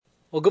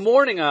Well, good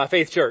morning,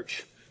 Faith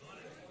Church.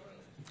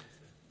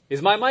 Is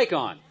my mic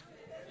on?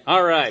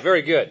 All right,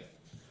 very good.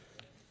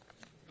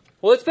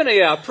 Well, it's been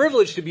a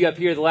privilege to be up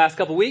here the last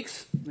couple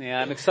weeks, and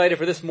I'm excited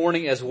for this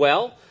morning as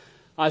well.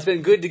 It's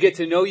been good to get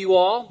to know you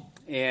all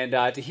and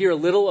to hear a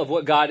little of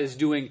what God is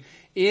doing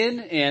in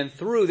and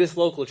through this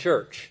local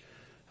church.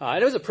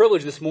 It was a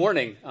privilege this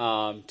morning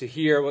to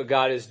hear what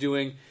God is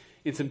doing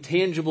in some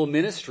tangible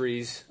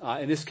ministries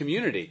in this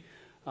community.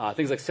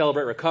 Things like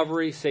Celebrate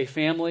Recovery, Safe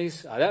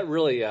Families. That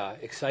really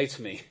excites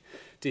me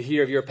to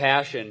hear of your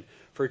passion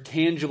for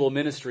tangible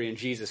ministry in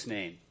Jesus'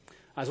 name.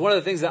 It's one of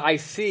the things that I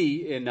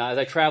see as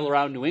I travel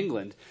around New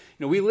England.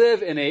 You know, we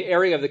live in an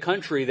area of the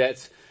country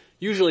that's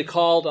usually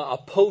called a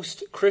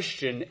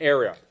post-Christian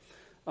area,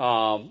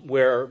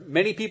 where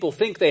many people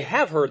think they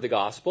have heard the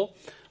gospel.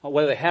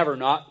 Whether they have or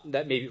not,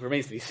 that maybe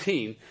remains to be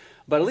seen.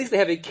 But at least they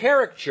have a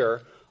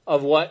caricature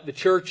of what the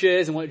church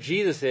is and what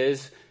Jesus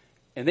is,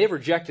 and they've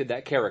rejected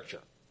that caricature.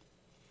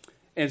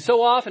 And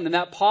so often in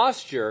that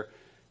posture,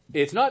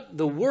 it's not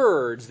the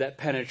words that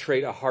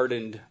penetrate a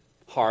hardened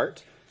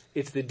heart,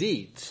 it's the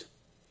deeds.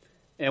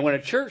 And when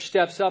a church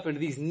steps up into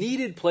these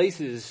needed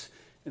places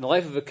in the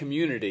life of a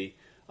community,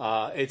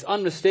 it's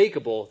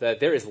unmistakable that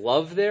there is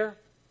love there,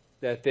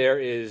 that there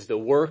is the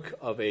work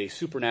of a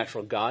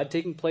supernatural God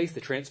taking place to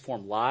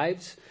transform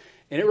lives,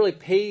 and it really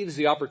paves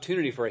the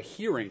opportunity for a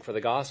hearing for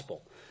the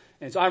gospel.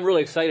 And so I'm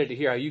really excited to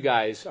hear how you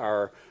guys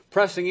are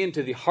pressing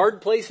into the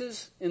hard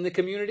places in the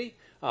community.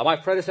 My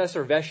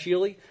predecessor, Vesh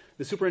Sheely,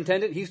 the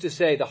superintendent, he used to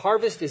say, the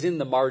harvest is in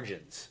the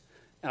margins.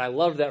 And I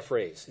love that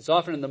phrase. It's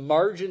often in the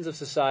margins of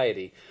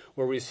society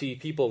where we see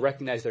people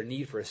recognize their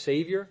need for a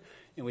Savior,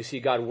 and we see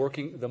God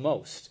working the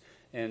most.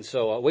 And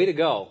so, way to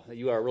go that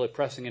you are really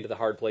pressing into the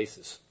hard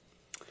places.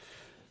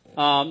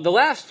 The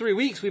last 3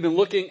 weeks, we've been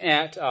looking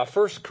at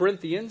 1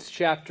 Corinthians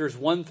chapters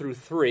 1 through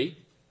 3.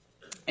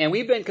 And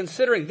we've been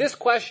considering this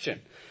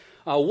question.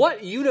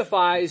 What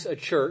unifies a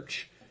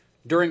church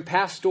during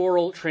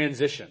pastoral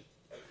transition?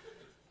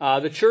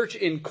 The church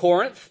in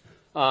Corinth,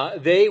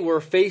 they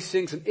were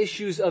facing some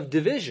issues of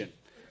division.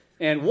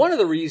 And one of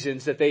the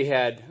reasons that they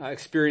had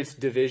experienced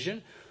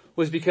division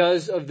was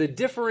because of the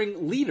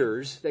differing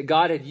leaders that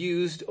God had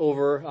used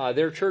over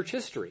their church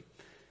history.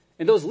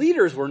 And those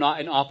leaders were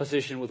not in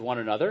opposition with one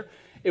another.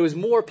 It was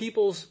more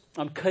people's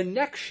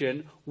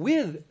connection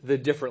with the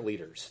different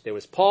leaders. There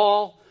was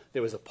Paul,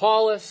 there was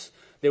Apollos,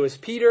 there was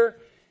Peter.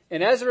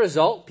 And as a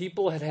result,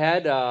 people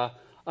had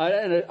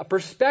a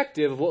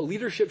perspective of what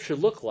leadership should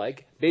look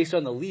like based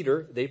on the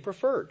leader they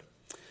preferred.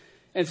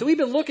 And so we've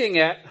been looking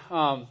at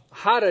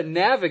how to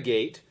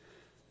navigate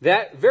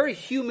that very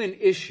human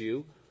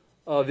issue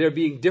of there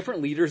being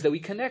different leaders that we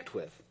connect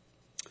with.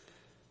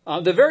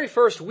 The very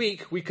first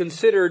week, we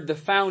considered the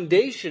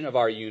foundation of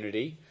our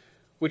unity,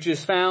 which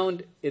is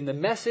found in the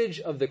message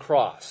of the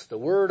cross, the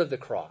word of the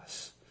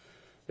cross.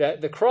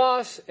 That the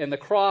cross and the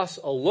cross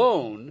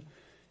alone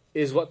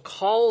is what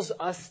calls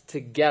us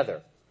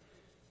together.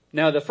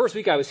 Now, the first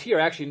week I was here,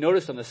 I actually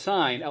noticed on the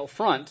sign out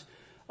front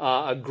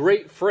a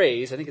great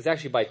phrase. I think it's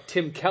actually by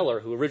Tim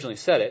Keller who originally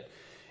said it.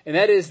 And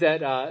that is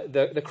that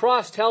the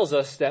cross tells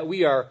us that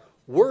we are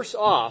worse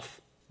off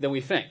than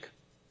we think.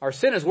 Our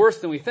sin is worse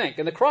than we think.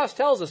 And the cross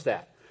tells us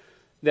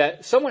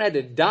that someone had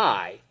to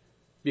die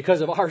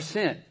because of our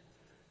sin.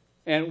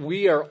 And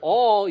we are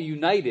all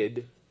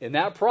united in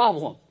that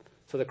problem.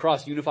 So the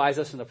cross unifies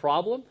us in the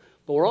problem,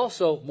 but we're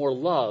also more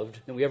loved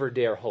than we ever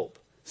dare hope.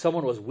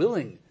 Someone was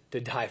willing to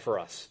die for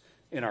us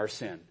in our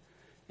sin.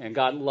 And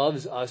God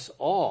loves us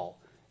all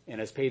and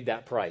has paid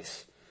that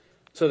price.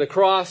 So the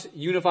cross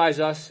unifies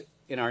us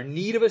in our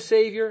need of a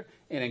Savior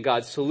and in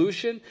God's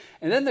solution.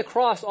 And then the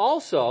cross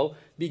also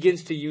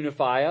begins to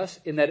unify us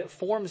in that it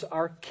forms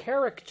our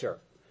character.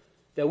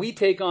 That we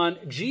take on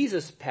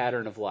Jesus'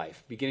 pattern of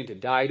life, beginning to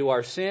die to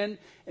our sin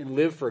and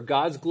live for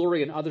God's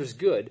glory and others'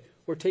 good.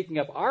 We're taking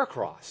up our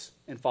cross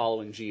and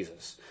following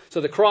Jesus. So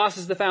the cross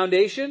is the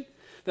foundation.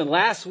 Then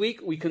last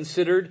week we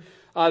considered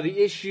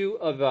the issue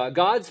of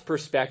God's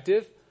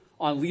perspective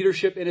on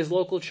leadership in his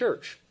local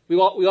church. We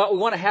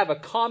want to have a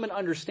common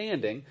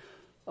understanding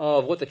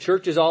of what the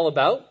church is all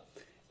about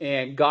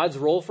and God's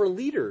role for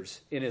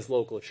leaders in his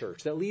local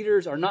church. That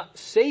leaders are not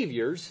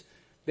saviors,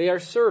 they are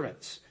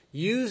servants,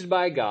 used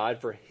by God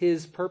for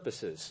his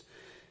purposes.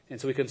 And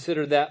so we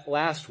considered that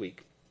last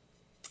week.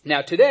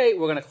 Now today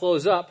we're going to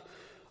close up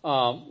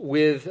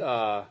with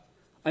an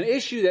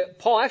issue that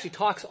Paul actually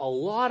talks a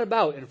lot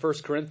about in 1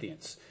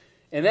 Corinthians.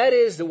 And that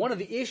is that one of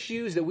the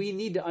issues that we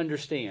need to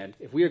understand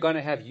if we are going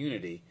to have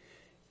unity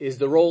is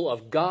the role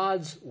of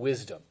God's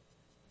wisdom.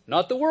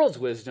 Not the world's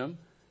wisdom,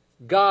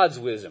 God's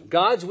wisdom.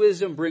 God's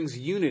wisdom brings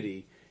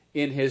unity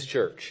in his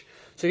church.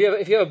 So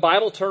if you have a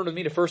Bible, turn with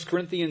me to 1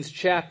 Corinthians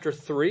chapter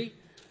 3.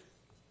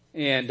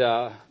 And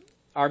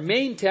our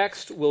main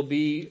text will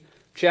be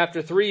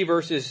chapter 3,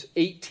 verses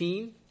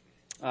 18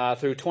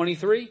 through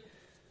 23,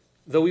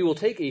 though we will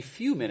take a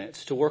few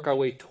minutes to work our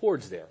way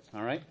towards there.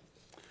 All right?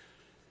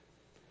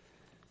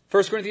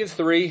 1 Corinthians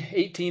 3,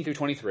 18 through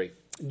 23.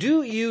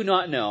 Do you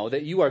not know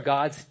that you are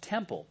God's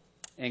temple,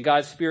 and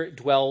God's Spirit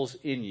dwells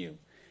in you?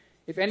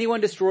 If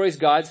anyone destroys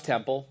God's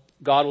temple,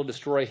 God will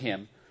destroy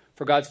him,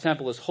 for God's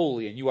temple is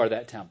holy, and you are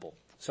that temple.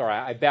 Sorry,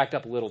 I backed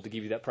up a little to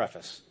give you that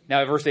preface.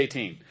 Now, verse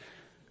 18.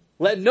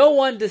 Let no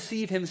one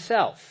deceive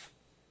himself.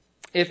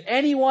 If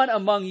anyone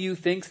among you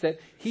thinks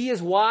that he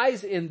is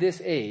wise in this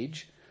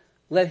age,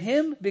 let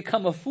him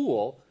become a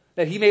fool,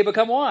 that he may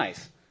become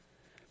wise.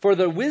 For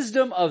the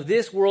wisdom of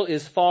this world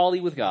is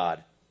folly with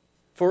God.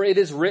 For it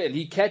is written,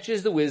 he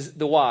catches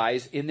the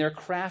wise in their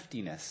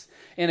craftiness.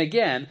 And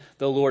again,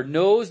 the Lord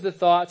knows the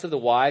thoughts of the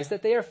wise,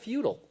 that they are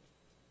futile.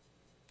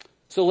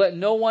 So let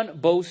no one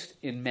boast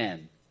in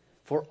men,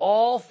 for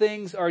all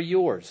things are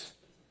yours,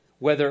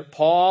 whether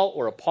Paul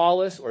or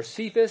Apollos or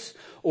Cephas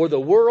or the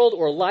world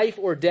or life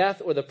or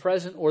death or the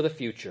present or the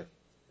future.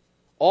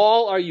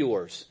 All are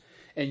yours,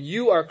 and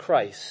you are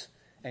Christ's,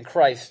 and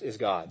Christ is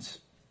God's.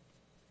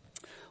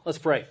 Let's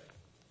pray.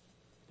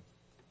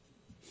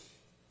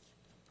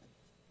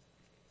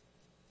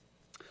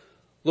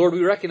 Lord,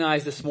 we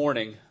recognize this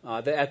morning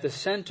that at the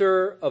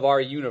center of our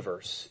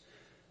universe,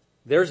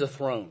 there's a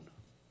throne.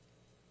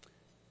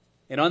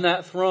 And on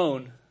that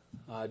throne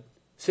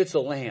sits a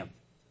lamb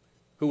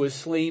who was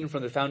slain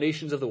from the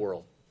foundations of the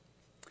world.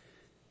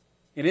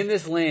 And in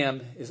this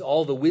lamb is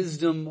all the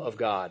wisdom of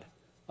God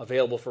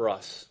available for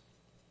us.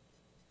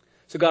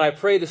 So God, I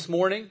pray this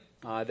morning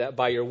that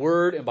by your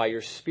word and by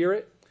your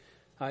spirit,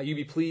 you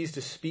be pleased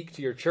to speak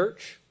to your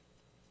church.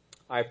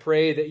 I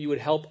pray that you would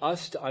help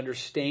us to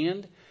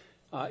understand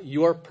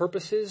your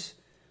purposes,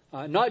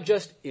 not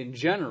just in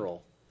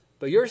general,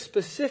 but your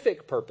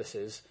specific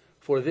purposes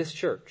for this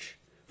church.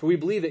 For we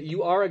believe that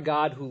you are a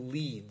God who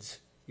leads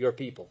your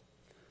people.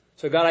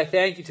 So God, I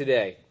thank you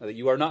today that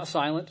you are not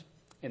silent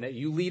and that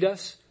you lead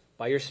us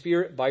by your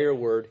spirit, by your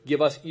word.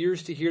 Give us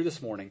ears to hear this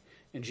morning.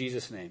 In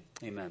Jesus' name,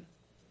 amen.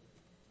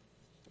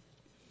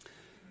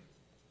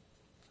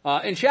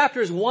 In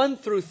chapters 1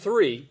 through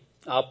 3,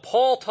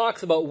 Paul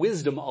talks about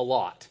wisdom a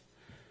lot.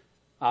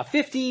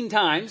 15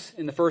 times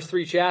in the first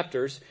 3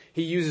 chapters,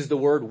 he uses the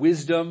word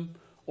wisdom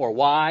or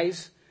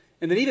wise.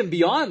 And then even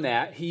beyond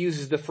that, he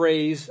uses the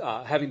phrase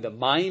having the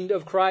mind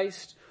of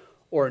Christ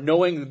or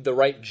knowing the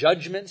right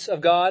judgments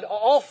of God.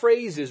 All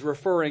phrases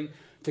referring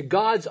to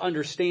God's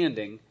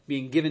understanding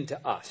being given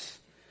to us.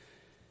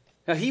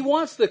 Now, he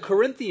wants the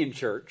Corinthian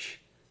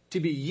church to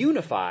be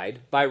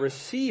unified by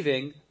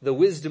receiving the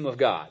wisdom of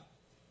God.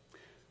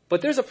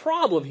 But there's a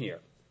problem here,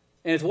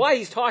 and it's why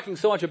he's talking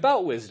so much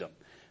about wisdom.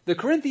 The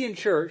Corinthian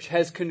church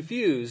has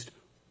confused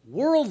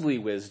worldly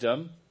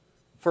wisdom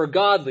for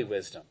godly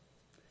wisdom.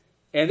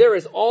 And there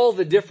is all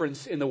the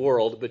difference in the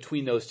world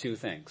between those two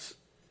things.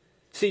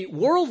 See,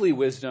 worldly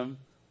wisdom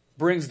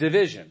brings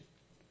division.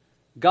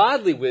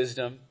 Godly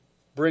wisdom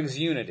brings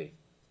unity.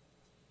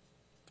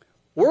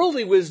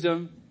 Worldly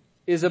wisdom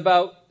is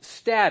about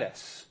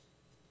status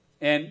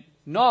and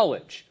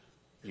knowledge.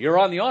 You're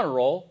on the honor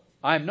roll,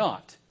 I'm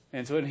not.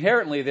 And so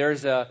inherently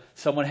there's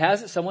someone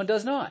has it, someone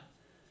does not.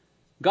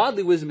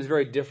 Godly wisdom is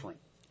very different.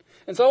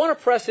 And so I want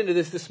to press into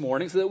this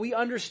morning so that we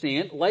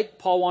understand, like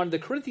Paul wanted the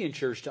Corinthian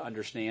church to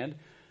understand,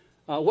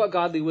 what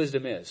godly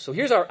wisdom is. So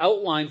here's our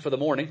outline for the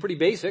morning, pretty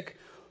basic.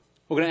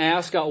 We're going to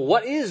ask,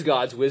 what is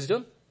God's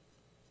wisdom?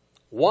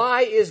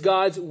 Why is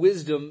God's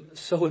wisdom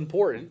so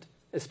important,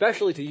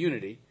 especially to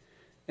unity?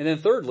 And then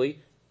thirdly,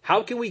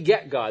 how can we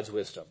get God's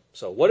wisdom?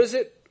 So what is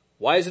it?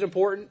 Why is it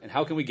important? And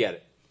how can we get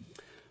it?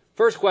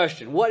 First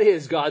question, what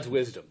is God's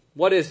wisdom?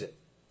 What is it?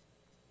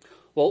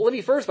 Well, let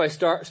me first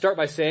start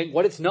by saying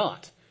what it's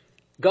not.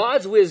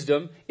 God's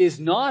wisdom is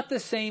not the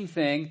same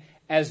thing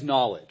as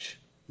knowledge.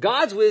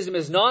 God's wisdom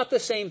is not the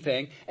same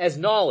thing as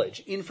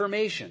knowledge,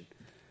 information.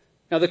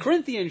 Now, the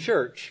Corinthian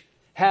church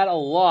had a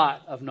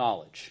lot of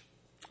knowledge.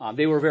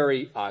 They were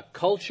very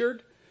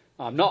cultured.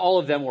 Not all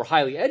of them were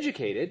highly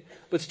educated,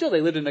 but still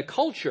they lived in a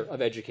culture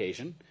of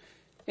education.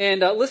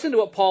 And listen to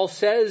what Paul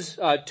says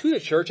to the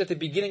church at the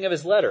beginning of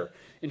his letter.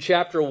 In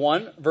chapter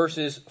 1,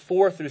 verses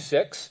 4 through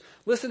 6,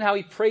 listen how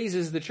he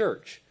praises the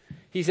church.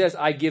 He says,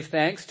 I give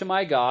thanks to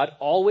my God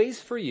always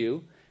for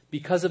you,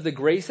 because of the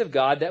grace of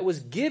God that was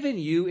given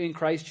you in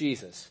Christ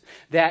Jesus,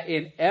 that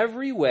in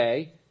every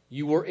way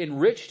you were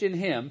enriched in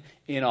him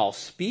in all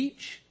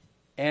speech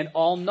and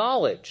all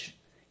knowledge,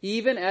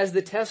 even as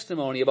the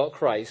testimony about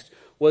Christ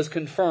was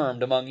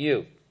confirmed among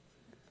you.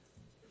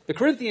 The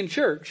Corinthian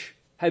church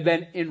had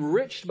been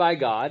enriched by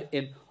God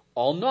in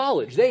all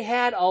knowledge. They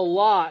had a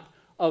lot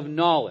of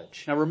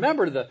knowledge. Now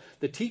remember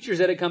the teachers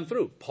that had come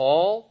through.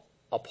 Paul,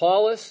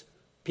 Apollos,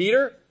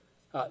 Peter,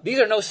 these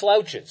are no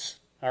slouches,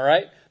 all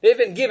right? They've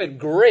been given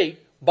great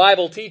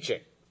Bible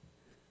teaching.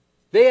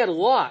 They had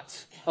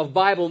lots of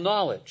Bible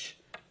knowledge.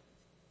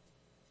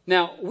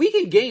 Now, we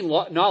can gain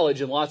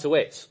knowledge in lots of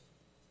ways.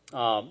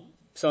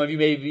 Some of you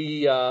may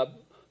be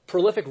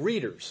prolific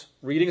readers.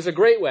 Reading is a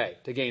great way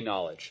to gain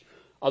knowledge.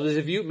 Others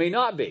of you may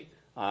not be.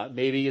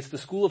 Maybe it's the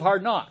school of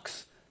hard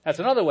knocks. That's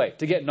another way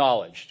to get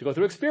knowledge, to go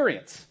through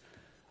experience.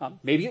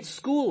 Maybe it's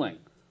schooling.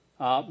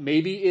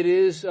 Maybe it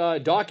is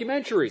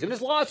documentaries. And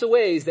there's lots of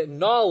ways that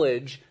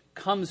knowledge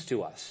comes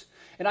to us.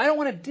 And I don't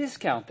want to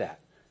discount that.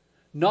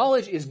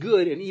 Knowledge is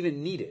good and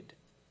even needed.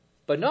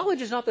 But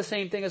knowledge is not the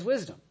same thing as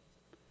wisdom.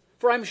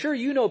 For I'm sure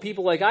you know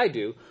people like I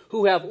do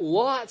who have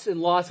lots and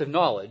lots of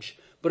knowledge,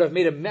 but have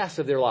made a mess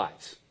of their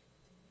lives.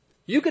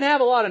 You can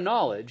have a lot of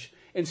knowledge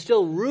and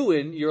still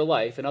ruin your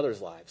life and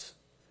others' lives.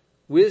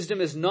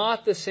 Wisdom is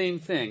not the same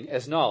thing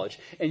as knowledge.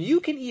 And you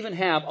can even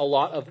have a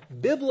lot of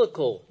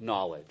biblical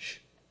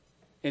knowledge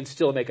and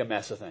still make a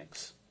mess of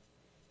things.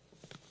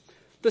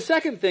 The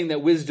second thing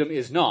that wisdom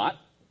is not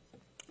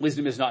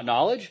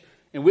knowledge,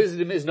 and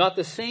wisdom is not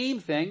the same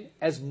thing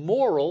as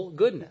moral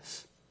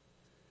goodness.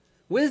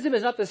 Wisdom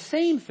is not the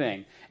same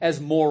thing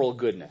as moral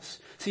goodness.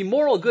 See,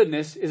 moral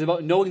goodness is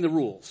about knowing the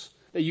rules,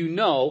 that you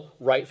know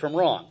right from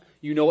wrong.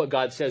 You know what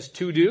God says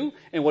to do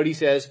and what he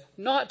says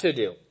not to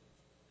do.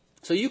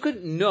 So you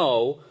could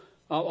know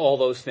all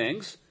those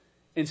things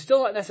and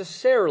still not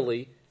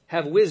necessarily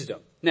have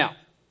wisdom. Now,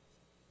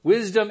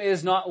 wisdom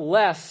is not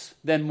less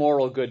than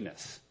moral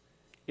goodness.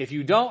 If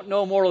you don't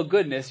know moral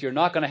goodness, you're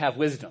not going to have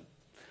wisdom.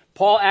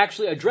 Paul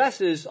actually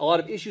addresses a lot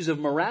of issues of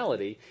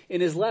morality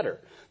in his letter.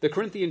 The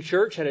Corinthian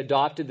church had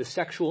adopted the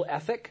sexual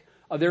ethic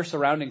of their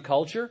surrounding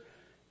culture,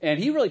 and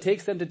he really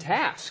takes them to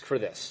task for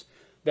this,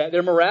 that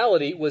their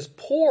morality was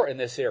poor in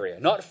this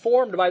area, not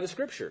formed by the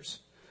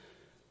scriptures.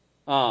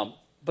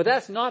 But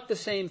that's not the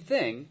same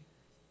thing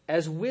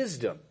as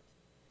wisdom.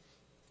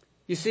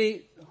 You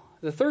see,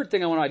 the third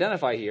thing I want to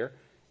identify here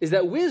is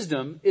that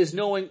wisdom is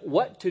knowing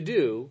what to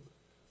do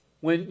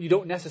when you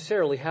don't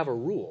necessarily have a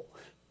rule.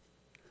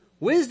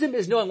 Wisdom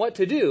is knowing what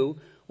to do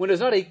when there's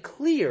not a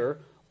clear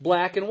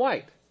black and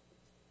white.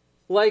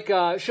 Like,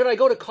 should I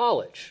go to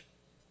college?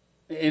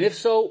 And if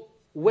so,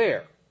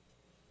 where?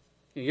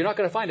 You're not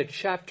going to find a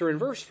chapter and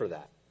verse for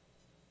that.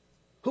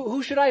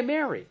 Who should I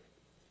marry?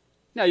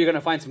 Now, you're going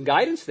to find some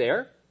guidance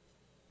there.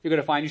 You're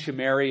going to find you should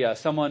marry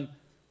someone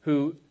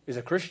who is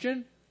a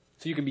Christian,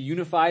 so you can be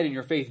unified in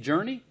your faith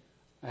journey,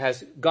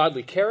 has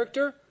godly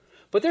character.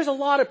 But there's a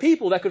lot of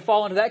people that could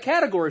fall into that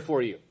category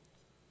for you.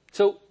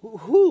 So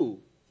who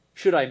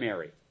should I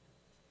marry?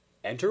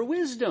 Enter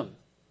wisdom.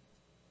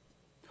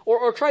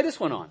 Or try this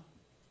one on.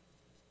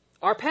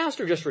 Our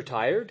pastor just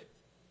retired.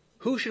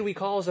 Who should we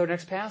call as our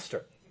next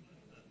pastor?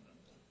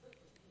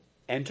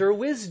 Enter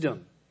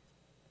wisdom.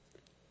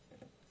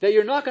 That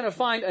you're not going to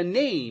find a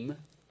name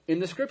in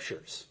the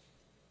scriptures.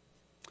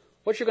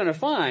 What you're going to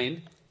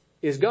find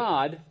is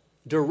God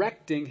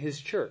directing his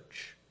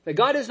church. That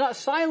God is not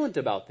silent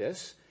about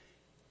this.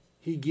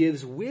 He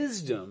gives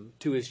wisdom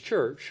to his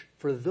church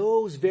for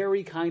those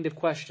very kind of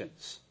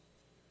questions.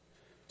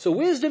 So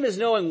wisdom is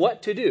knowing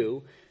what to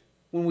do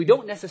when we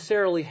don't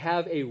necessarily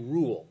have a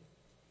rule.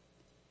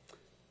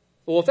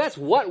 Well, if that's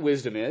what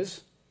wisdom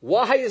is,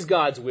 why is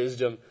God's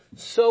wisdom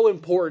so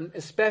important,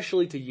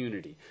 especially to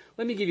unity?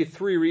 Let me give you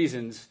 3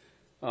 reasons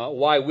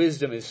why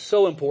wisdom is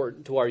so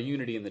important to our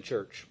unity in the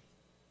church.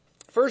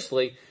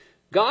 Firstly,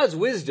 God's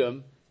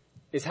wisdom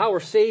is how we're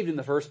saved in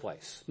the first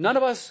place. None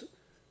of us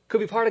could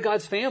be part of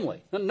God's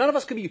family. None of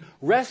us could be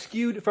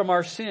rescued from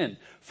our sin,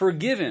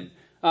 forgiven,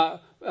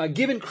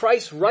 given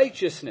Christ's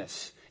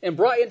righteousness, and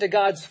brought into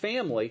God's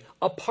family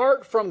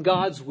apart from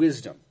God's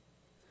wisdom.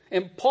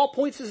 And Paul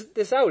points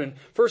this out in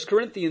 1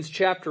 Corinthians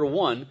chapter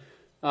 1,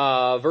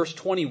 verse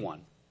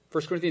 21.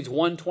 1 Corinthians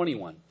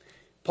 1:21.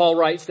 Paul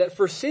writes that,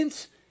 "For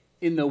since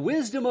in the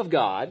wisdom of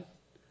God,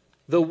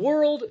 the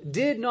world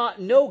did not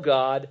know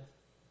God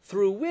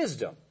through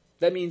wisdom,"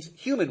 that means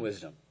human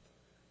wisdom,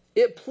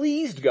 "it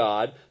pleased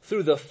God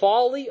through the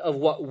folly of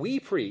what we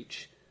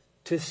preach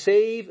to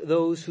save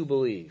those who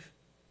believe."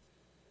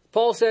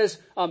 Paul says,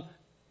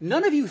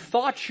 none of you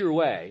thought your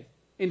way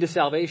into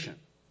salvation.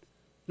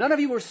 None of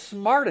you were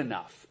smart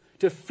enough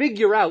to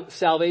figure out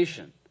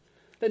salvation.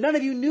 That none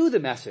of you knew the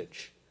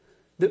message.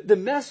 The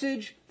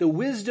message, the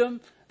wisdom,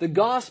 the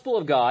gospel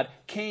of God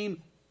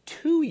came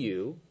to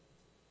you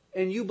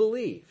and you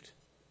believed.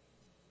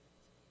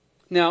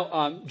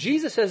 Now,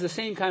 Jesus says the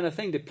same kind of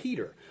thing to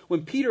Peter.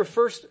 When Peter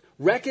first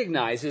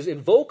recognizes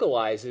and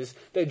vocalizes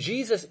that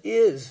Jesus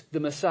is the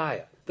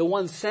Messiah, the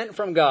one sent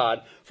from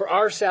God for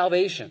our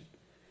salvation.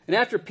 And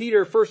after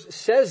Peter first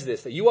says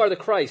this, that you are the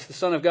Christ, the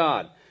Son of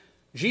God,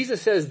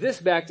 Jesus says this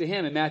back to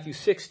him in Matthew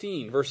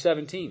 16, verse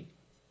 17.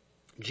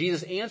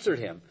 Jesus answered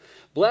him,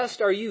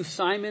 "Blessed are you,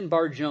 Simon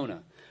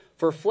Bar-Jonah,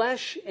 for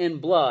flesh and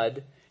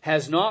blood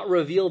has not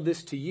revealed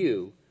this to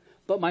you,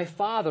 but my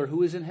Father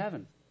who is in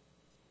heaven."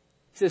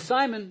 He says,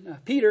 Simon,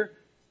 Peter,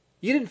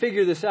 you didn't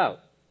figure this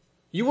out.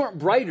 You weren't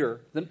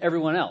brighter than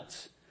everyone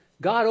else.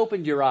 God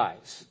opened your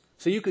eyes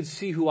so you could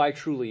see who I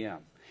truly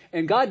am.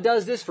 And God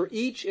does this for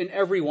each and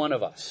every one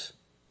of us.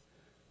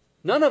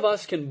 None of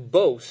us can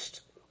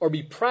boast or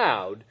be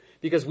proud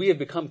because we have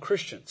become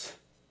Christians.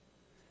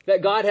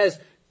 That God has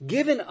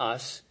given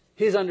us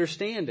his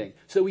understanding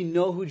so we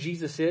know who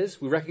Jesus is.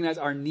 We recognize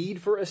our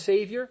need for a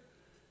Savior.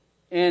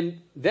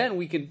 And then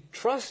we can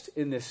trust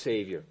in this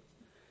Savior.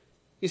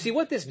 You see,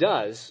 what this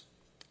does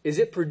is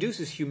it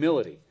produces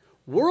humility.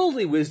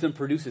 Worldly wisdom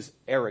produces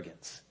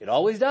arrogance. It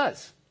always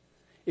does.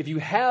 If you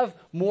have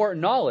more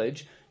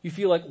knowledge, you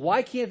feel like,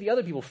 why can't the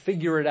other people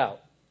figure it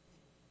out?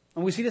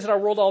 And we see this in our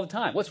world all the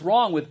time. What's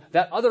wrong with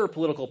that other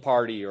political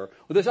party or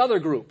with this other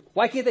group?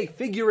 Why can't they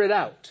figure it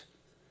out?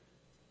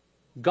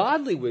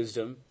 Godly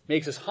wisdom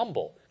makes us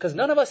humble because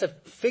none of us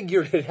have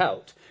figured it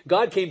out.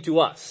 God came to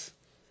us.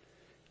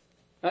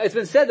 It's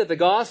been said that the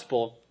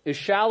gospel is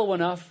shallow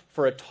enough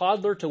for a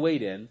toddler to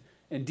wade in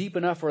and deep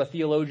enough for a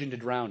theologian to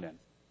drown in.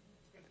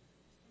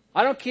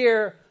 I don't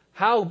care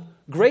how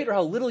great or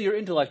how little your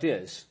intellect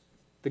is.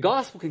 The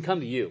gospel can come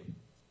to you.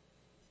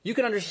 You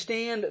can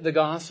understand the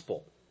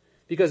gospel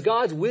because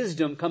God's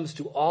wisdom comes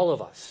to all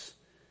of us.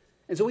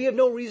 And so we have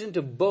no reason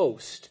to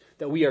boast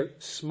that we are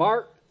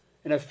smart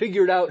and have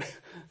figured out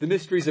the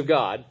mysteries of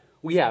God.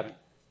 We haven't.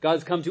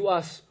 God's come to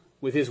us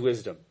with his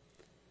wisdom.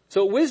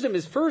 So wisdom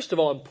is first of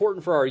all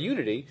important for our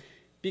unity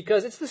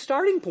because it's the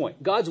starting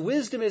point. God's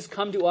wisdom has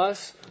come to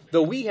us,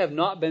 though we have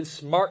not been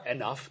smart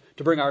enough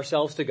to bring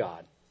ourselves to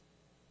God.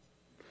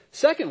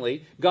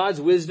 Secondly,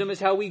 God's wisdom is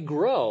how we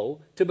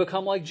grow to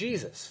become like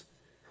Jesus.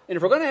 And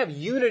if we're going to have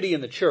unity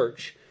in the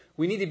church,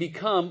 we need to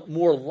become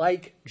more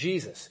like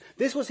Jesus.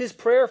 This was his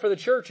prayer for the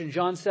church in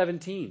John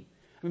 17.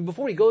 I mean,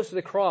 before he goes to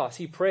the cross,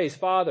 he prays,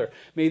 Father,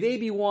 may they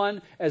be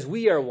one as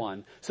we are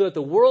one, so that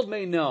the world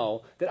may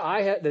know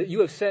that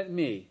you have sent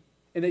me,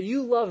 and that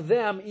you love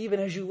them even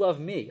as you love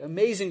me.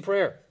 Amazing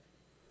prayer.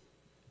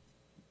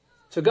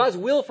 So God's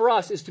will for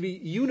us is to be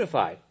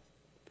unified.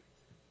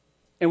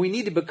 And we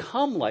need to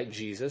become like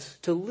Jesus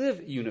to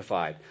live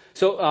unified.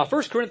 So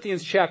 1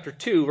 Corinthians chapter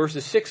 2,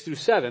 verses 6 through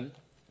 7,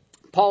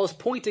 Paul is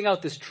pointing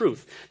out this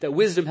truth, that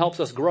wisdom helps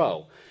us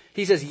grow.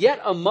 He says, yet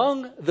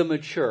among the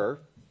mature,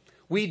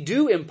 we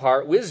do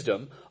impart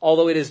wisdom,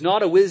 although it is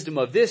not a wisdom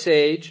of this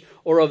age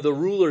or of the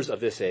rulers of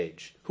this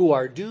age, who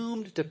are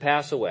doomed to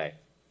pass away.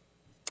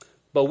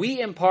 But we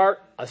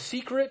impart a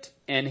secret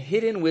and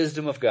hidden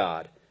wisdom of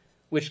God,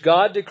 which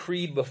God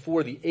decreed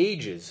before the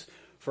ages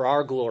for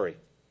our glory.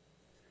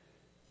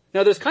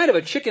 Now, there's kind of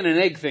a chicken and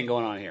egg thing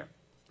going on here,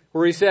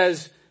 where he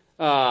says,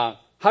 how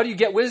do you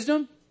get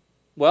wisdom?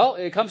 Well,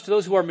 it comes to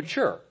those who are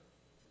mature.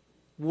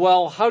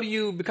 Well, how do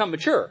you become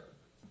mature?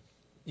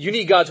 You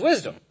need God's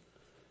wisdom.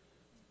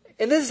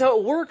 And this is how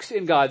it works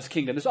in God's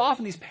kingdom. There's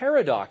often these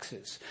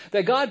paradoxes,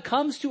 that God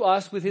comes to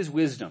us with his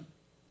wisdom.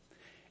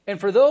 And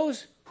for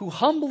those who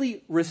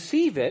humbly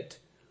receive it,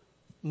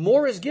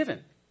 more is given.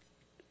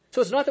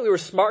 So it's not that we were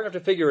smart enough to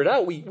figure it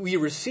out. We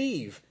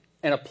receive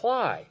and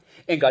apply,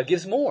 and God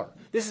gives more.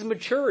 This is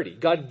maturity.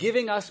 God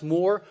giving us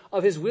more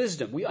of his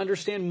wisdom. We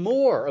understand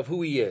more of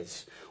who he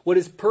is, what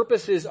his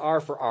purposes are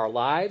for our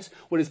lives,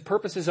 what his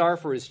purposes are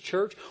for his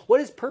church,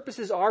 what his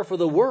purposes are for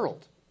the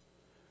world.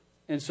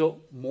 And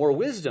so more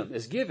wisdom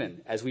is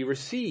given as we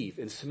receive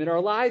and submit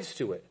our lives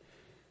to it.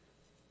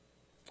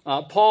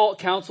 Paul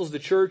counsels the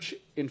church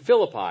in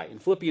Philippi, in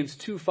Philippians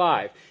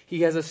 2:5.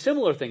 He has a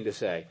similar thing to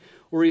say,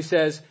 where he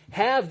says,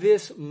 have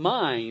this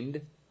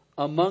mind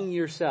among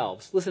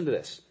yourselves. Listen to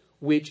this.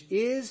 Which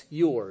is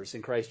yours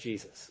in Christ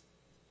Jesus.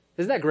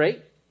 Isn't that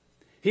great?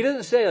 He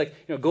doesn't say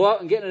go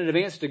out and get an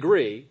advanced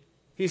degree.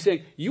 He's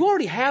saying, you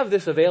already have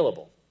this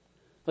available.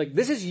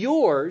 This is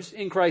yours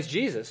in Christ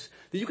Jesus,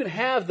 that you can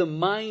have the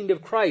mind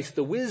of Christ,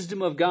 the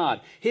wisdom of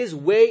God, his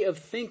way of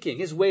thinking,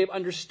 his way of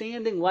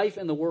understanding life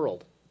and the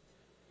world.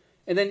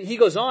 And then he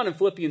goes on in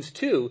Philippians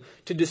 2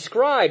 to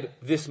describe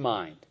this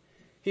mind.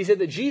 He said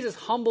that Jesus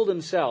humbled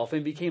himself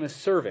and became a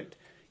servant,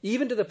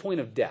 even to the point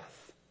of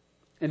death.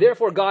 And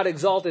therefore God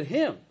exalted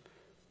him.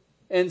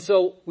 And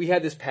so we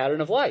had this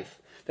pattern of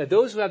life, that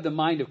those who have the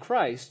mind of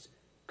Christ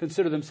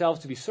consider themselves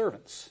to be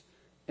servants,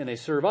 and they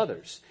serve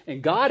others.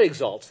 And God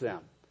exalts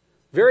them.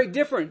 Very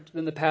different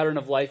than the pattern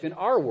of life in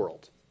our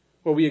world,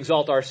 where we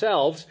exalt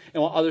ourselves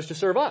and want others to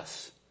serve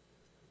us.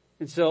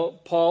 And so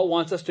Paul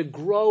wants us to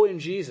grow in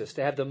Jesus,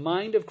 to have the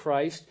mind of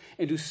Christ,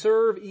 and to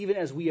serve even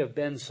as we have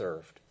been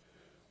served.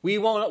 We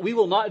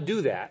will not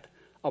do that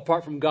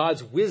apart from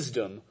God's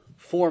wisdom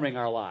forming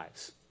our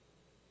lives.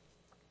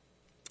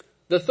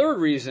 The third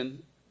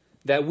reason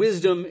that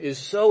wisdom is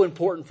so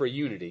important for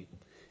unity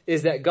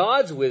is that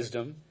God's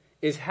wisdom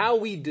is how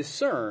we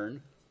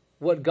discern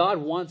what God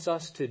wants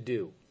us to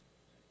do.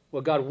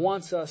 What God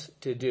wants us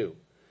to do.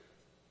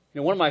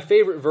 One of my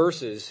favorite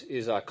verses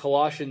is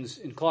Colossians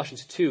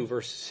 2,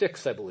 verse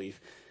 6, I believe,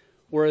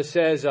 where it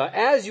says,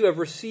 as you have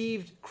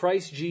received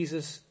Christ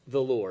Jesus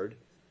the Lord,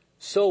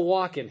 so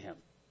walk in him.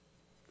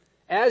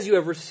 As you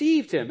have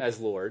received him as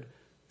Lord,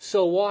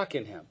 so walk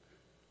in him.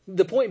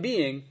 The point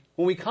being,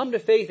 when we come to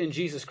faith in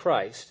Jesus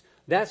Christ,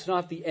 that's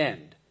not the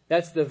end.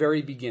 That's the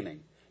very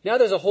beginning. Now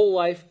there's a whole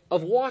life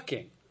of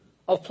walking,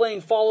 of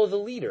playing follow the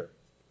leader,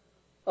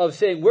 of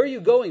saying, where are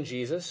you going,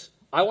 Jesus?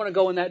 I want to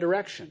go in that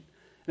direction.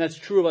 And that's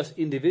true of us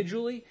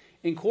individually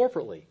and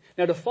corporately.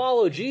 Now to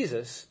follow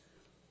Jesus,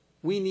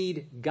 we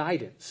need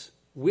guidance,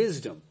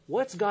 wisdom.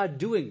 What's God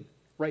doing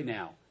right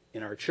now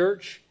in our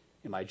church,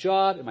 in my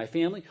job, in my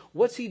family?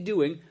 What's he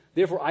doing?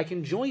 Therefore, I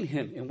can join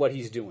him in what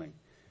he's doing.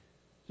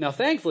 Now,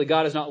 thankfully,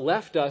 God has not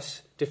left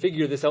us to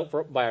figure this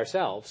out by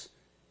ourselves.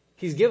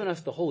 He's given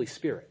us the Holy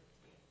Spirit.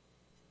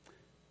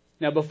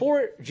 Now,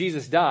 before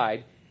Jesus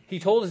died, he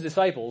told his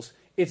disciples,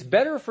 it's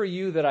better for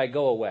you that I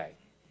go away.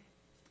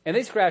 And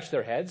they scratch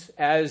their heads,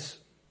 as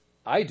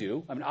I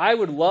do. I mean, I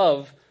would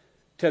love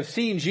to have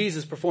seen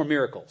Jesus perform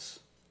miracles.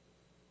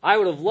 I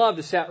would have loved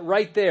to sat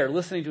right there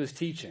listening to his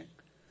teaching.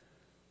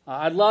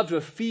 I'd love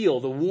to feel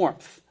the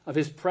warmth of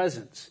his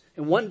presence.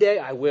 And one day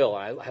I will.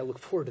 I look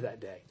forward to that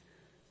day.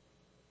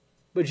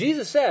 But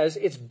Jesus says,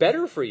 it's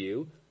better for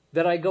you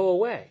that I go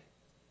away.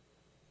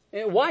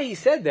 And why he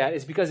said that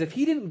is because if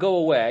he didn't go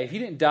away, if he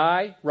didn't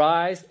die,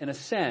 rise, and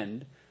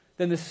ascend,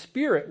 then the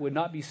Spirit would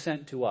not be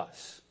sent to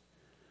us.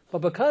 But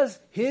because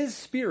his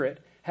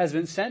Spirit has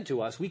been sent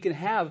to us, we can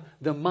have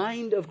the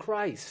mind of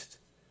Christ.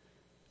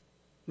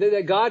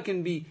 That God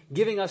can be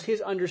giving us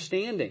his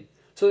understanding.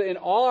 So that in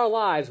all our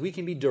lives, we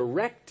can be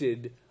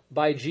directed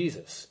by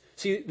Jesus.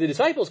 See, the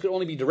disciples could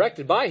only be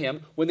directed by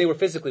him when they were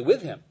physically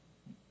with him.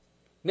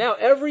 Now,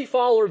 every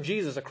follower of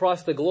Jesus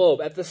across the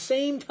globe at the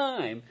same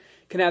time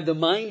can have the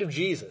mind of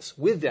Jesus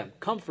with them,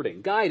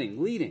 comforting,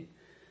 guiding, leading.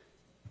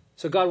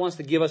 So God wants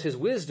to give us his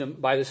wisdom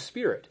by the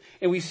Spirit.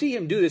 And we see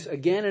him do this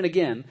again and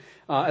again,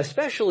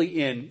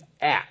 especially in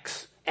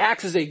Acts.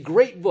 Acts is a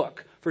great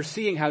book for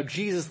seeing how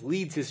Jesus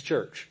leads his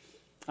church.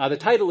 The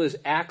title is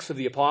Acts of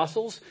the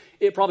Apostles.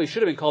 It probably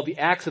should have been called the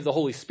Acts of the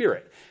Holy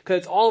Spirit, because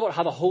it's all about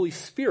how the Holy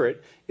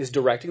Spirit is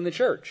directing the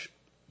church.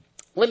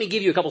 Let me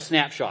give you a couple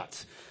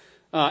snapshots.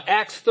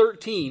 Acts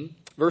 13,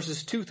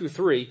 verses 2 through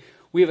 3,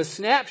 we have a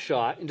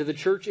snapshot into the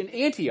church in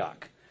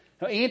Antioch.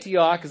 Now,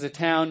 Antioch is a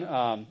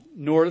town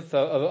north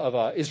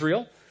of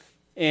Israel,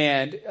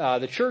 and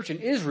the church in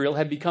Israel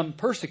had become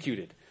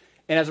persecuted.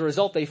 And as a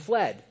result, they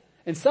fled.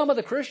 And some of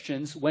the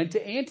Christians went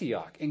to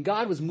Antioch, and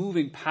God was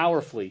moving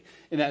powerfully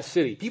in that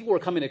city. People were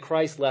coming to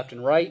Christ left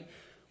and right.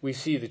 We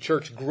see the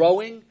church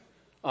growing.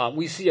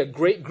 We see a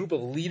great group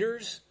of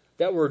leaders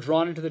that were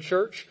drawn into the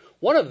church.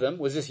 One of them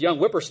was this young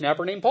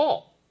whippersnapper named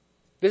Paul.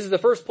 This is the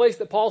first place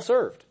that Paul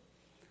served.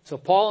 So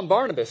Paul and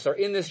Barnabas are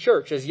in this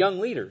church as young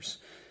leaders.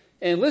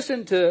 And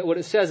listen to what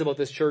it says about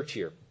this church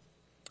here.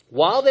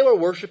 While they were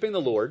worshiping the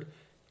Lord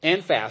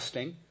and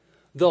fasting,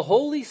 the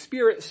Holy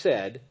Spirit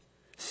said,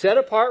 "Set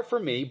apart for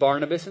me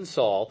Barnabas and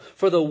Saul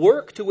for the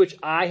work to which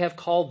I have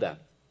called them."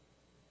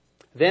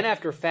 Then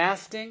after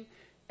fasting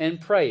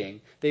and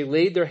praying, they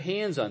laid their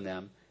hands on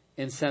them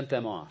and sent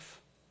them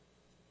off.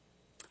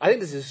 I think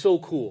this is so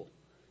cool.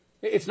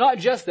 It's not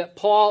just that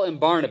Paul and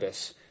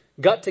Barnabas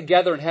got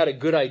together and had a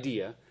good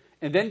idea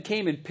and then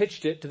came and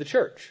pitched it to the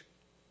church.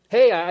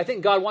 Hey, I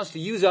think God wants to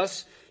use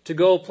us to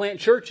go plant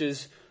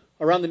churches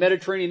around the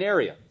Mediterranean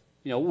area.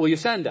 Will you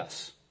send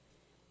us?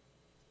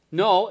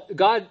 No,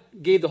 God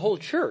gave the whole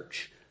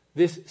church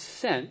this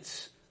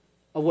sense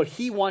of what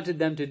he wanted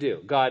them to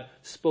do. God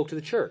spoke to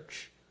the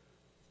church.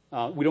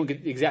 We don't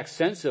get the exact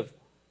sense of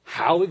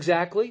how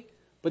exactly,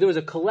 but there was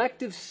a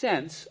collective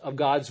sense of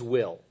God's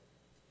will.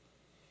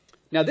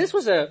 Now, this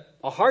was a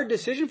hard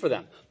decision for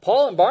them.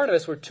 Paul and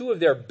Barnabas were two of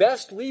their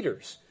best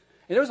leaders.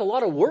 And there was a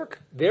lot of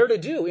work there to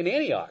do in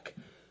Antioch.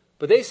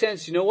 But they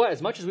sensed, you know what?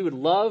 As much as we would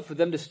love for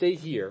them to stay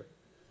here,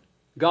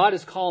 God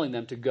is calling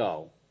them to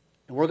go.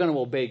 And we're going to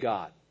obey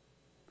God.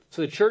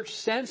 So the church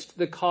sensed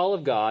the call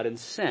of God and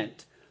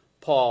sent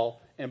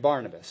Paul and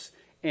Barnabas.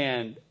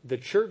 And the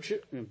church,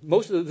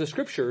 most of the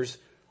scriptures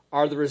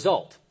are the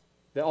result.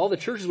 That all the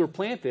churches were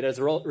planted as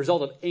a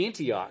result of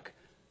Antioch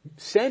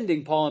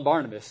sending Paul and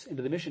Barnabas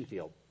into the mission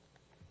field.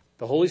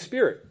 The Holy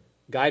Spirit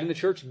guiding the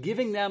church,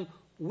 giving them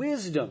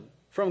wisdom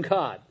from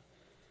God.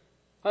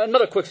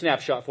 Another quick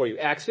snapshot for you.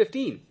 Acts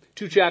 15.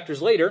 2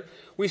 chapters later,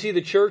 we see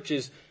the church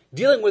is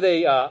dealing with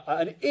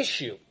an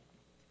issue.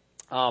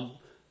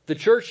 The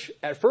church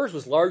at first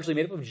was largely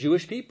made up of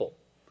Jewish people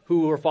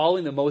who were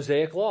following the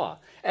Mosaic law.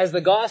 As the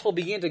gospel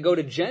began to go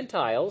to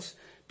Gentiles,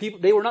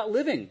 they were not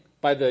living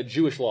by the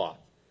Jewish law.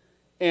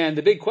 And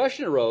the big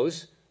question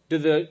arose, do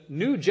the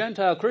new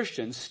Gentile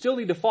Christians still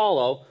need to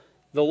follow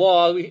the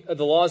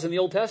laws in the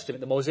Old Testament,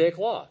 the Mosaic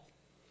law?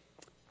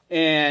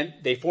 And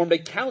they formed a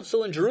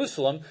council in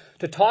Jerusalem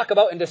to talk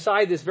about and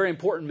decide this very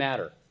important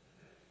matter.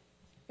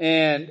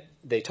 And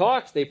they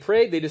talked, they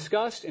prayed, they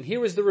discussed, and here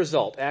was the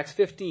result. Acts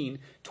 15,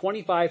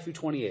 25 through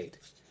 28.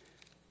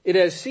 It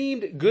has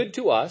seemed good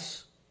to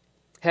us,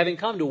 having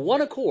come to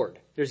one accord,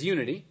 there's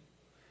unity,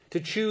 to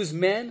choose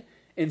men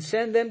and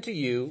send them to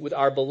you with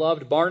our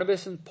beloved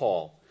Barnabas and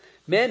Paul,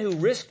 men who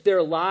risked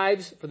their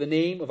lives for the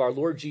name of our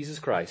Lord Jesus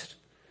Christ.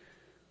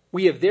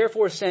 We have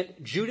therefore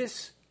sent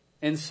Judas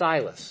and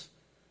Silas,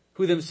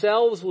 who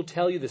themselves will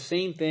tell you the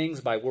same things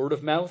by word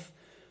of mouth,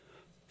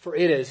 for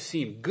it has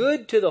seemed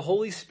good to the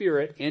Holy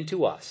Spirit and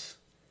to us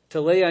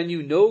to lay on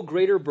you no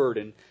greater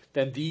burden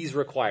than these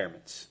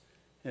requirements.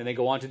 And they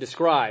go on to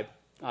describe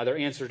their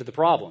answer to the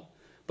problem.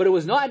 But it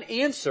was not an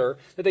answer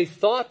that they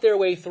thought their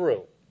way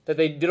through, that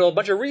they did a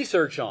bunch of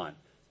research on.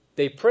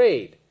 They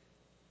prayed,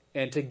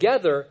 and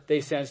together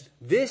they sensed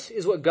this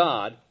is what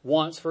God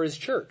wants for his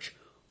church.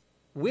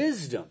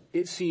 Wisdom.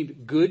 It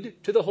seemed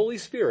good to the Holy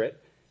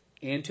Spirit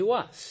and to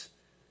us.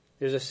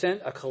 There's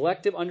a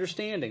collective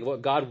understanding of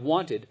what God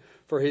wanted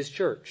for his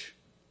church.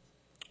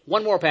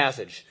 One more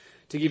passage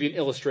to give you an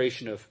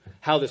illustration of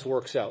how this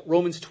works out.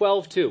 Romans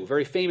 12:2, a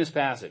very famous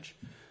passage.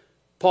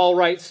 Paul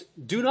writes,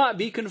 do not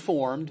be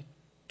conformed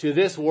to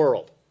this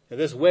world, to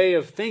this way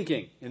of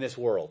thinking in this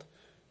world,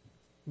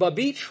 but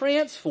be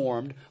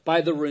transformed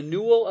by the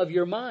renewal of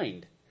your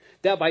mind,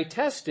 that by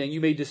testing you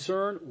may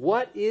discern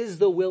what is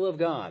the will of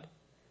God,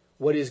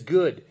 what is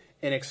good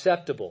and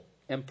acceptable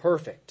and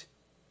perfect.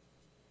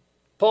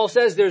 Paul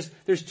says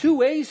there's two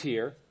ways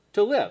here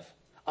to live.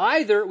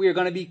 Either we are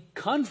going to be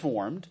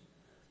conformed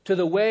to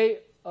the way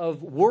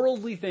of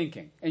worldly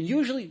thinking, and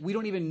usually we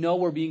don't even know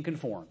we're being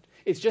conformed.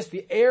 It's just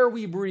the air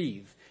we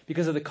breathe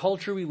because of the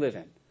culture we live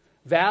in,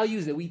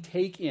 values that we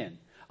take in.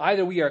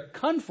 Either we are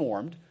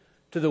conformed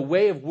to the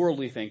way of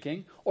worldly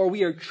thinking, or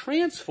we are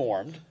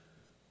transformed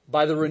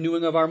by the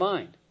renewing of our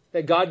mind.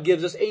 That God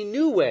gives us a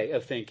new way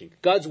of thinking.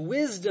 God's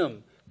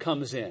wisdom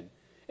comes in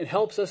and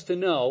helps us to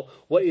know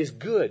what is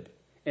good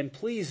and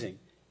pleasing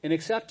and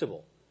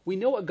acceptable. We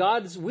know what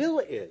God's will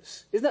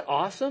is. Isn't that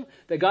awesome?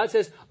 That God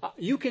says,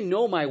 you can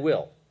know my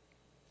will.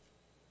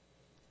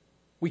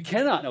 We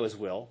cannot know his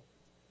will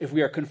if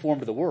we are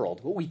conformed to the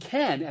world, but we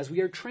can as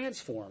we are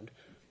transformed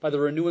by the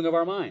renewing of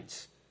our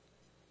minds.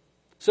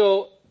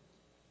 So,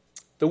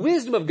 the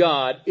wisdom of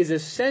God is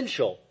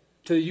essential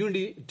to the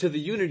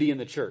unity in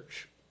the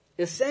church.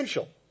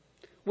 Essential.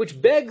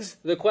 Which begs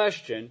the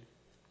question,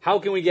 how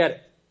can we get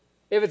it?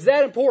 If it's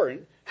that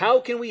important,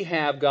 how can we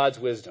have God's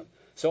wisdom?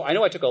 So I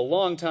know I took a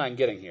long time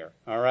getting here,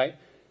 all right?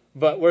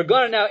 But we're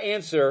going to now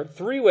answer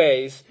 3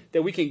 ways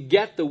that we can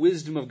get the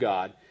wisdom of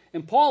God.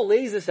 And Paul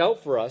lays this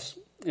out for us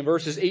in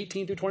verses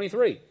 18 through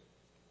 23.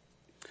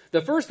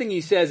 The first thing he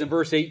says in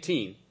verse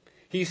 18,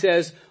 he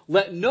says,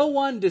 let no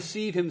one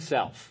deceive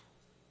himself.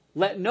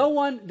 Let no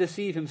one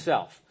deceive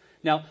himself.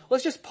 Now,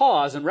 let's just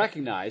pause and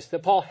recognize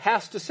that Paul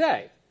has to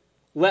say,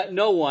 let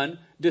no one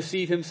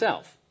deceive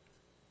himself.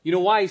 You know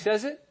why he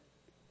says it?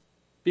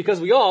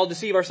 Because we all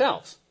deceive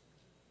ourselves.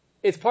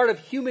 It's part of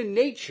human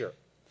nature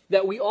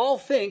that we all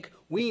think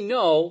we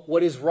know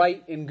what is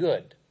right and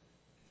good.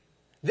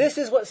 This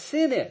is what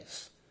sin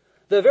is.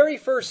 The very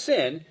first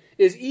sin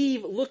is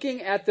Eve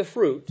looking at the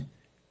fruit,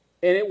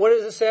 and what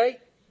does it say?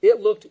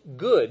 It looked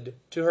good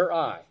to her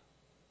eye.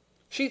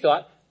 She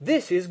thought,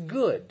 this is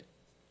good,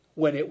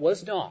 when it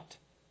was not.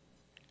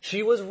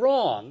 She was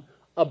wrong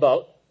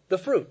about the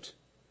fruit.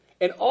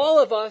 And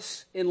all of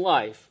us in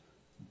life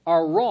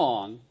are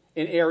wrong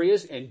in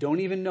areas and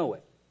don't even know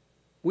it.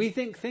 We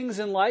think things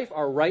in life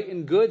are right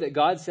and good that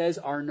God says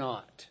are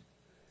not.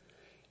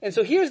 And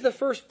so here's the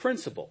first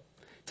principle.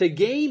 To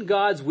gain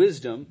God's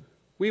wisdom,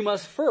 we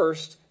must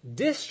first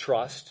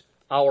distrust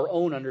our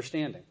own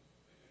understanding.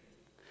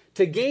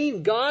 To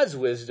gain God's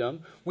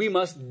wisdom, we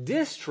must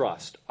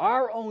distrust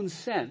our own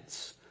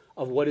sense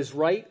of what is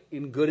right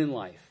and good in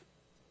life.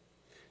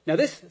 Now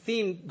this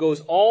theme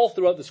goes all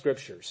throughout the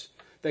scriptures,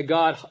 that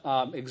God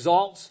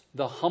exalts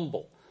the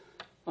humble.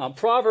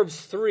 Proverbs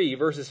 3,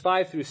 verses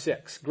 5 through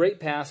 6, great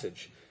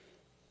passage.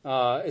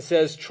 It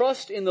says,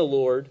 trust in the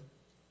Lord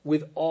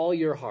with all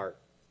your heart.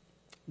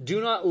 Do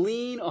not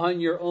lean on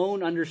your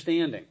own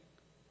understanding.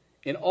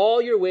 In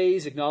all your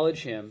ways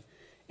acknowledge him,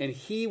 and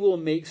he will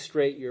make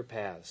straight your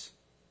paths.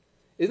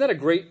 Isn't that a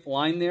great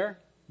line there?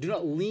 Do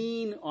not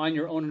lean on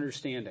your own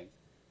understanding.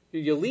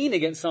 You lean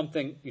against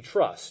something you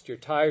trust. You're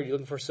tired, you're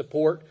looking for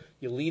support,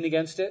 you lean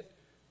against it.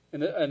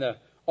 And the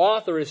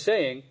author is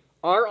saying,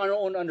 our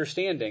own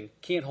understanding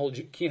can't hold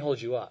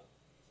you up.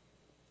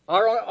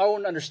 Our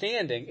own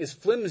understanding is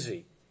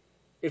flimsy.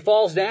 It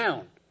falls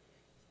down.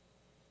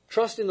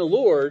 Trust in the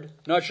Lord,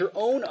 not your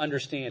own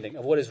understanding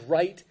of what is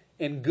right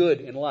and good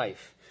in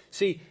life.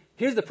 See,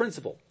 here's the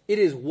principle. It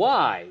is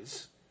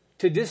wise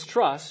to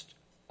distrust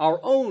our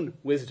own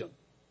wisdom.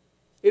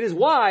 It is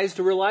wise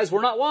to realize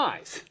we're not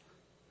wise.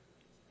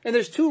 And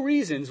there's 2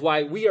 reasons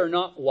why we are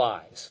not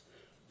wise.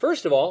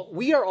 First of all,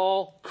 we are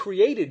all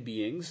created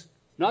beings,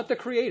 not the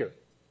Creator.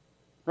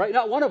 Right?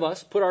 Not one of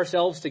us put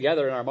ourselves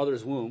together in our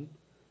mother's womb.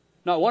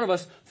 Not one of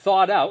us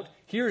thought out,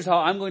 here's how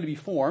I'm going to be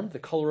formed, the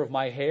color of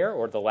my hair,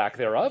 or the lack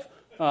thereof.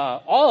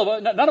 All of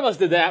us, none of us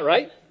did that,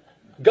 right?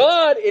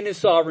 God, in his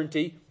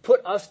sovereignty,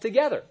 put us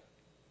together.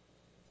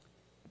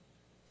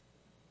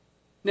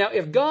 Now,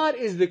 if God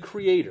is the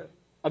creator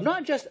of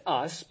not just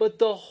us, but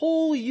the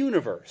whole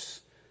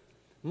universe,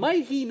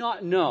 might he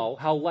not know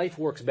how life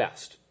works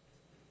best?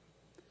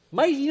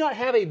 Might he not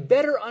have a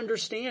better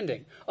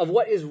understanding of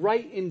what is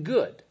right and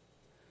good?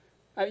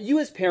 You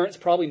as parents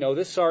probably know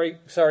this. Sorry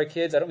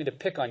kids, I don't mean to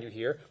pick on you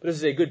here, but this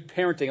is a good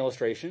parenting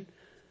illustration.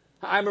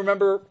 I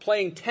remember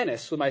playing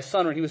tennis with my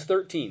son when he was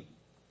 13.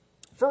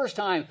 First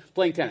time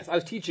playing tennis. I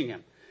was teaching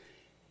him.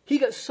 He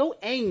got so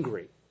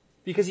angry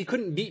because he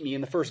couldn't beat me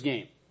in the first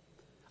game.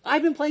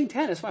 I've been playing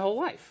tennis my whole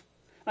life.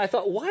 And I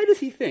thought, why does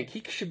he think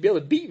he should be able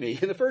to beat me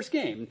in the first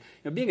game?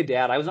 Being a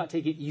dad, I was not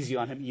taking it easy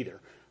on him either.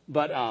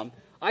 But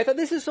I thought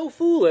this is so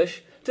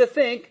foolish to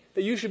think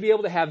that you should be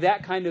able to have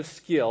that kind of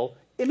skill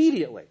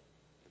immediately.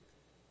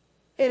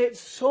 And it's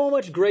so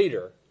much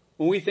greater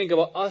when we think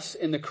about us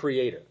and the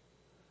Creator.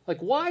 Like,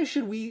 why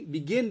should we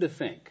begin to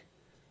think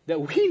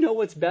that we know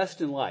what's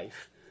best in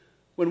life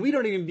when we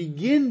don't even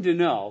begin to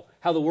know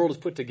how the world is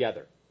put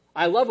together?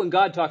 I love when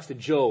God talks to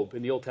Job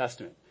in the Old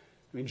Testament.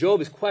 I mean,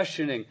 Job is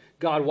questioning,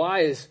 God,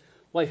 why is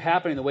life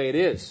happening the way it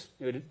is?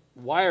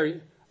 Why are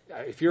you,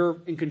 if you're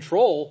in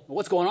control,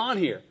 what's going on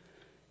here?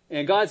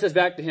 And God says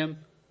back to him,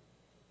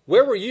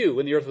 where were you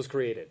when the earth was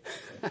created?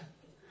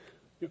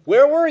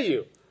 Where were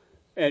you?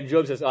 And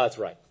Job says, that's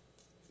right.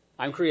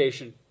 I'm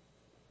creation.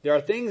 There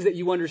are things that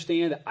you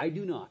understand that I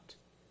do not.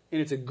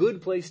 And it's a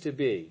good place to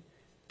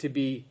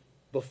be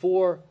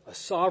before a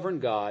sovereign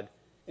God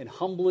and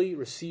humbly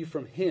receive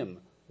from him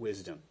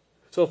wisdom.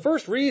 So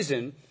first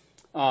reason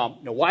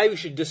why we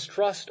should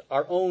distrust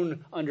our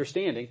own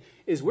understanding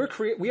is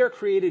we are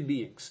created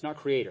beings, not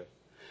creator.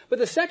 But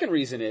the second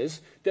reason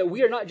is that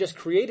we are not just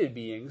created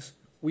beings,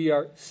 we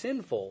are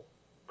sinful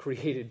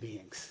created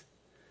beings.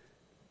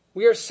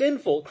 We are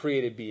sinful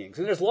created beings.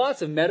 And there's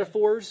lots of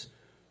metaphors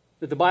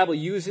that the Bible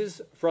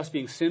uses for us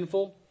being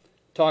sinful.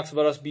 It talks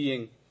about us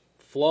being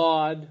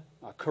flawed,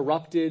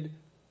 corrupted,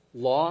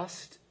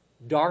 lost,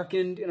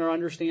 darkened in our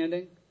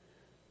understanding.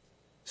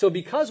 So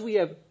because we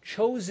have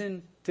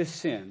chosen to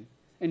sin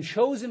and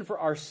chosen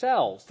for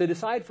ourselves, to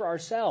decide for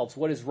ourselves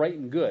what is right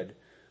and good,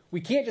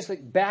 we can't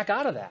just back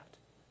out of that.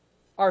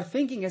 Our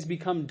thinking has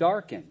become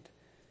darkened.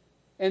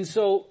 And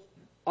so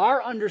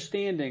our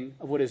understanding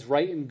of what is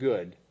right and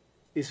good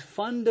is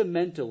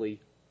fundamentally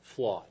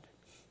flawed.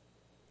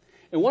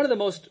 And one of the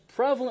most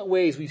prevalent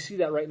ways we see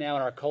that right now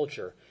in our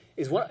culture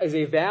is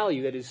a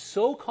value that is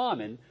so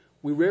common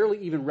we rarely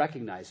even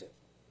recognize it.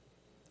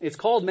 It's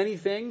called many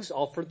things.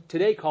 I'll for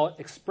today call it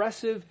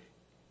expressive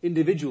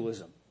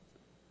individualism.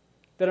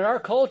 That in our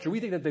culture we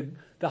think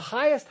that the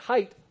highest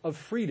height of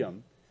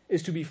freedom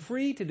is to be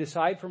free to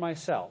decide for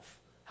myself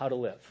how to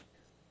live.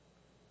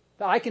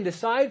 That I can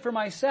decide for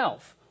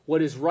myself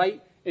what is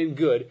right and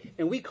good,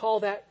 and we call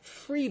that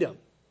freedom.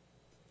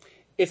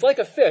 It's like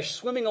a fish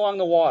swimming along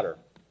the water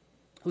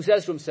who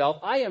says to himself,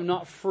 I am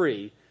not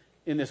free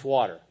in this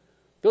water.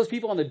 Those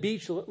people on the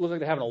beach look like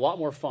they're having a lot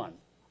more fun.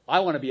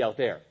 I want to be out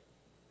there.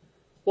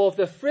 Well, if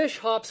the fish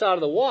hops out of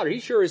the water, he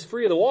sure is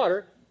free of the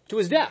water to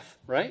his death,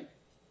 right?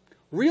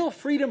 Real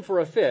freedom for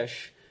a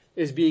fish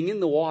is being in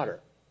the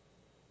water.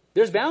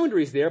 There's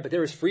boundaries there, but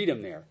there is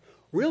freedom there.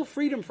 Real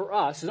freedom for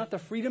us is not the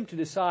freedom to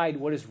decide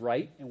what is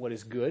right and what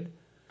is good.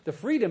 The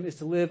freedom is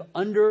to live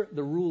under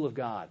the rule of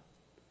God.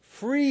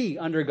 Free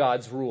under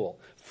God's rule.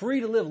 Free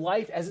to live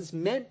life as it's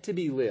meant to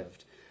be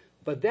lived.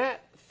 But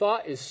that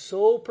thought is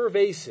so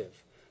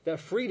pervasive that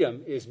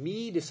freedom is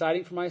me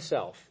deciding for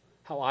myself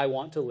how I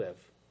want to live.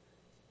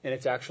 And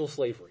it's actual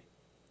slavery.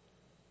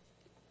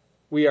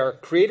 We are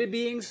created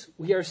beings.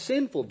 We are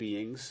sinful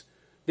beings.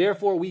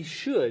 Therefore, we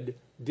should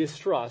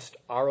distrust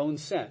our own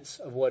sense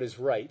of what is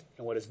right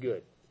and what is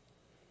good.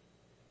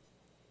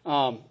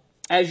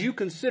 As you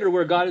consider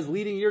where God is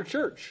leading your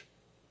church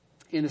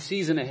in the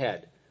season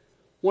ahead,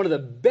 one of the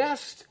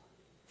best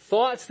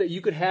thoughts that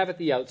you could have at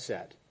the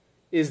outset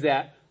is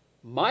that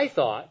my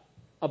thought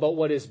about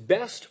what is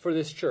best for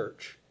this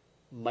church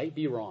might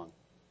be wrong.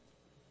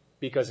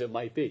 Because it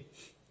might be.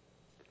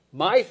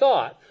 My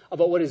thought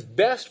about what is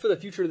best for the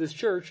future of this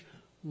church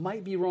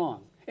might be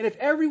wrong. And if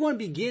everyone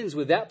begins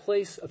with that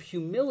place of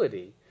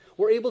humility,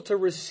 we're able to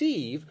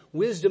receive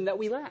wisdom that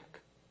we lack.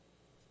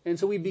 And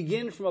so we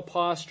begin from a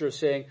posture of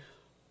saying,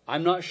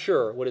 I'm not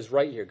sure what is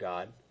right here,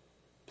 God.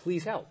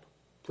 Please help.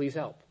 Please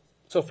help.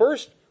 So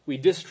first, we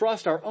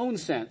distrust our own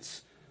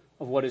sense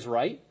of what is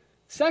right.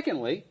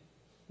 Secondly,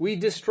 we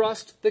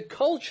distrust the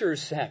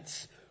culture's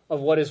sense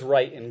of what is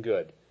right and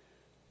good.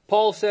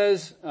 Paul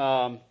says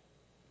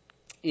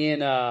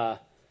in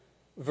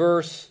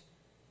verse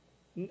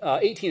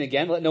 18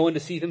 again, let no one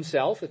deceive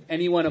himself. If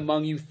anyone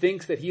among you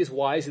thinks that he is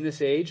wise in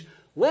this age,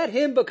 let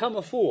him become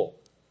a fool,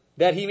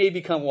 that he may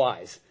become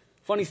wise.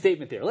 Funny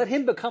statement there. Let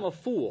him become a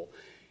fool.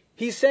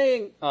 He's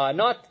saying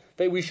not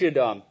that we should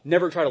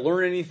never try to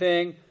learn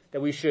anything,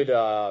 that we should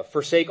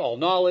forsake all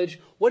knowledge.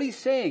 What he's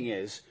saying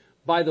is,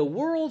 by the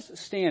world's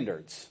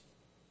standards,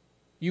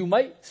 you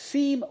might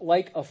seem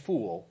like a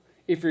fool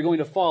if you're going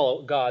to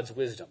follow God's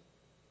wisdom.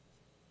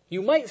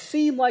 You might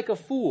seem like a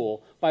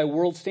fool by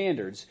world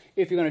standards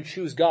if you're going to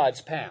choose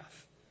God's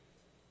path.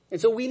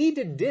 And so we need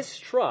to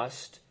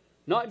distrust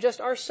not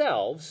just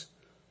ourselves,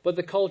 but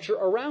the culture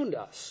around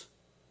us.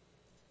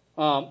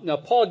 Now,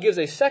 Paul gives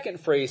a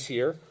second phrase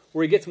here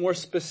where he gets more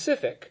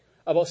specific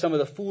about some of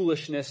the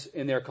foolishness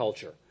in their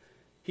culture.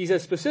 He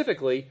says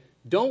specifically,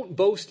 don't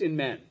boast in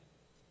men.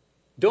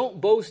 Don't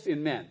boast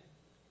in men.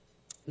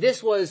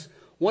 This was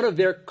one of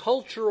their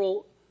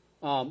cultural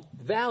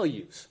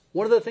values.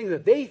 One of the things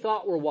that they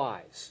thought were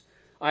wise.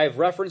 I have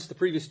referenced the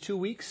previous 2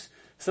 weeks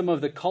some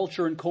of the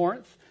culture in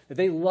Corinth, that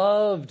they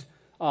loved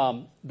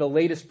the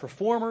latest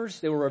performers.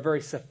 They were a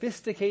very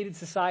sophisticated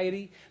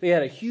society. They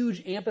had a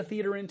huge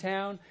amphitheater in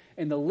town,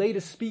 and the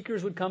latest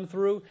speakers would come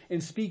through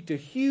and speak to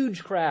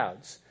huge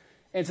crowds.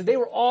 And so they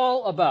were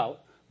all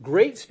about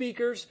great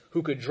speakers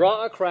who could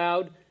draw a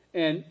crowd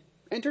and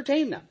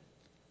entertain them.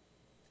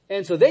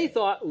 And so they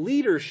thought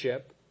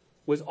leadership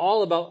was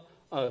all about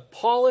a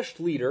polished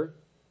leader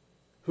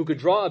who could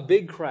draw a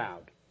big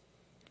crowd.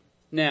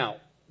 Now,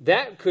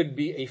 that could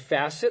be a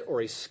facet or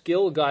a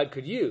skill God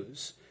could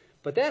use,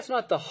 But that's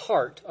not the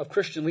heart of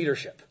Christian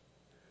leadership.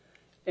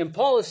 And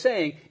Paul is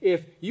saying,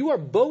 if you are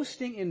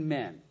boasting in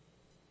men,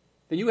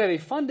 then you have a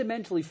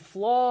fundamentally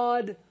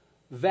flawed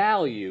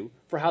value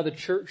for how the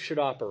church should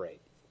operate.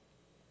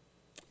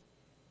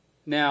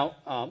 Now,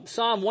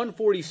 Psalm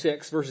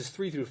 146, verses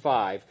 3 through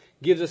 5,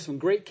 gives us some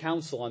great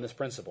counsel on this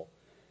principle.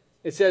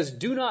 It says,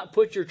 "Do not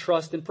put your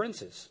trust in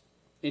princes,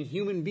 in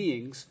human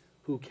beings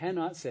who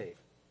cannot save.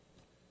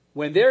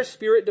 When their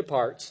spirit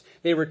departs,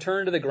 they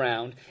return to the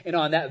ground, and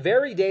on that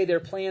very day their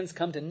plans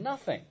come to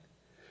nothing.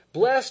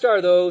 Blessed are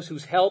those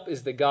whose help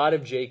is the God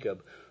of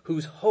Jacob,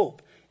 whose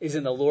hope is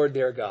in the Lord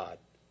their God."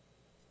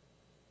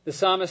 The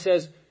psalmist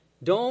says,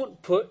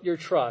 don't put your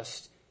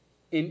trust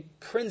in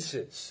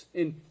princes,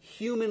 in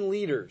human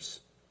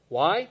leaders.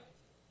 Why?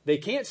 They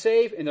can't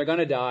save, and they're going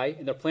to die,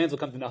 and their plans will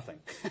come to nothing.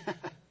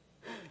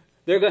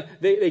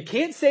 They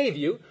can't save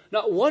you.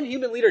 Not one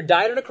human leader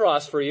died on a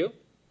cross for you.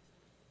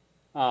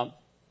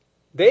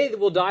 They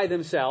will die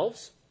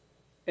themselves,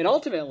 and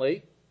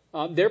ultimately,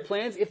 their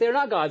plans, if they're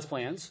not God's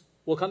plans,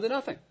 will come to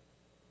nothing.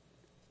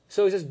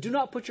 So he says, do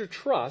not put your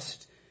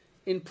trust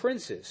in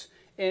princes.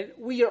 And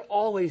we are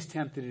always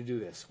tempted to do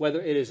this,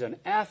 whether it is an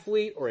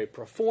athlete or a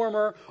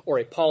performer or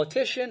a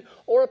politician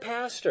or a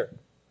pastor.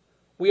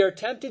 We are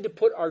tempted to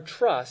put our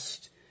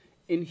trust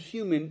in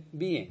human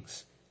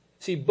beings.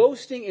 See,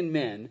 boasting in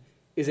men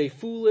is a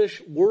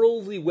foolish,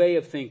 worldly way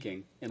of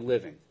thinking and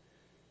living.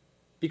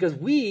 Because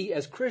we,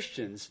 as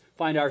Christians,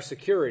 find our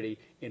security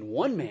in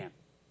one man.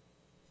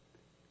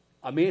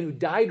 A man who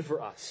died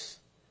for us,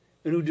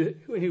 and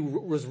who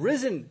was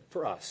risen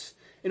for us,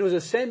 and was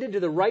ascended to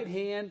the right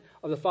hand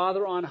of the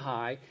Father on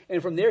high,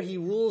 and from there he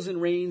rules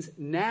and reigns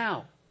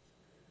now.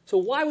 So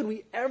why would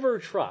we ever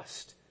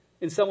trust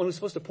in someone who's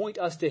supposed to point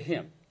us to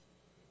him?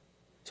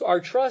 So our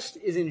trust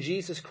is in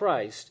Jesus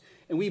Christ,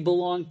 and we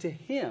belong to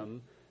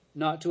him,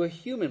 not to a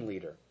human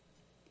leader.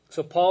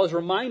 So Paul is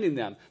reminding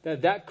them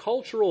that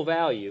cultural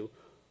value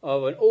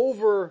of an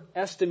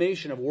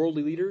overestimation of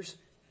worldly leaders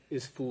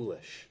is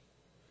foolish.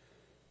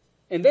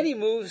 And then he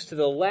moves to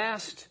the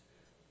last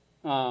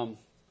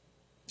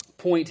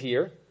point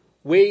here,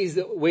 way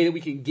that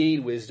we can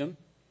gain wisdom.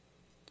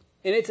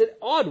 And it's an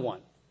odd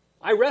one.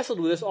 I wrestled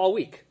with this all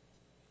week.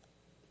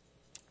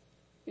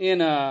 In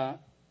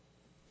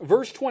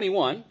verse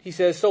 21, he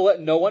says, "So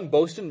let no one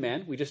boast in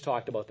men." We just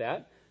talked about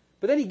that.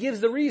 But then he gives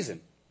the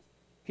reason.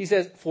 He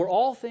says, "For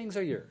all things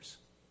are yours."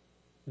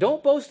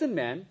 Don't boast in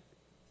men,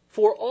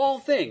 for all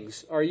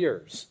things are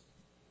yours.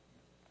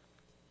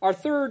 Our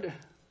third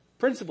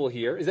principle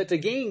here is that to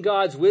gain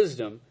God's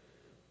wisdom,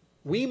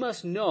 we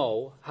must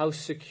know how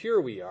secure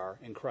we are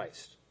in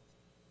Christ.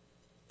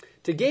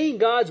 To gain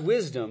God's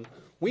wisdom,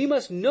 we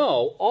must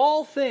know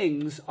all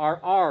things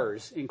are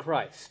ours in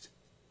Christ.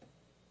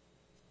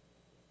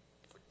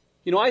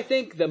 You know, I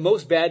think that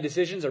most bad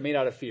decisions are made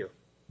out of fear.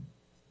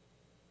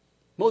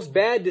 Most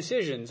bad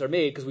decisions are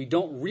made because we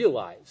don't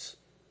realize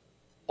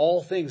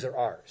all things are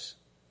ours.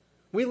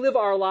 We live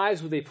our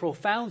lives with a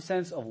profound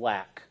sense of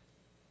lack.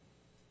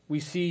 We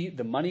see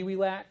the money we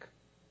lack,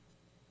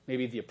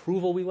 maybe the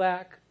approval we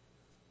lack,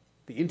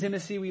 the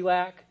intimacy we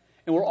lack,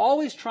 and we're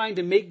always trying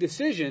to make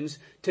decisions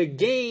to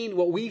gain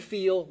what we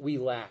feel we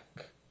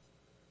lack.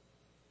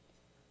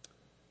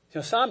 You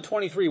know, Psalm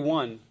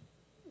 23:1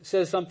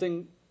 says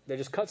something that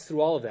just cuts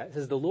through all of that. It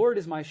says, "The Lord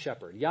is my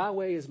shepherd.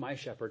 Yahweh is my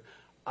shepherd.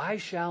 I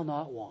shall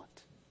not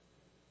want.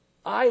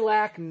 I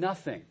lack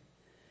nothing."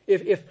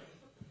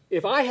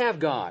 If I have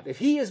God, if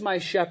he is my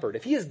shepherd,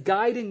 if he is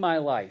guiding my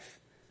life,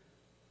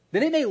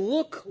 then it may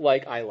look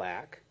like I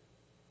lack,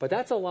 but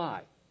that's a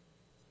lie.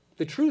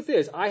 The truth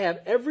is, I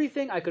have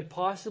everything I could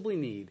possibly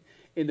need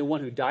in the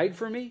one who died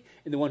for me,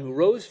 in the one who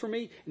rose for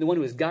me, in the one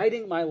who is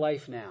guiding my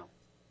life now.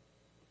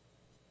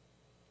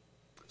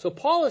 So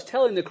Paul is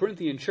telling the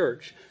Corinthian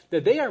church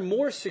that they are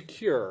more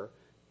secure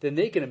than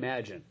they can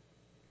imagine.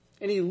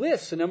 And he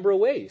lists a number of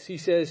ways. He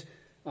says,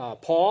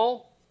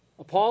 Paul,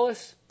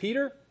 Apollos,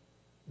 Peter,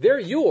 they're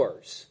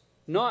yours.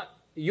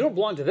 You don't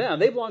belong to them,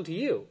 they belong to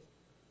you.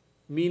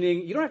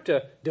 Meaning, you don't have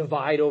to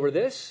divide over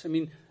this. I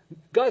mean,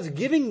 God's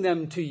giving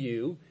them to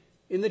you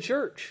in the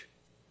church.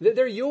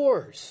 They're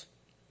yours.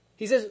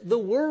 He says, the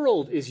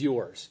world is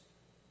yours.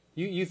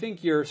 You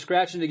think you're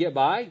scratching to get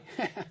by?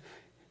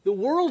 The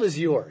world is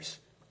yours.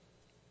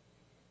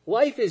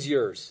 Life is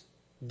yours.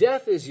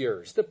 Death is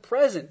yours. The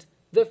present,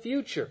 the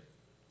future.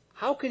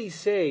 How can he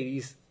say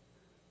these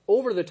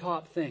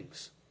over-the-top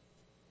things?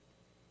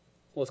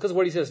 Well, it's because of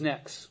what he says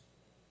next.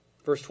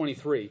 Verse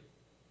 23,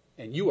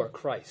 "And you are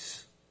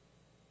Christ's."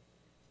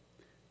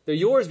 They're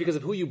yours because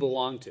of who you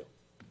belong to.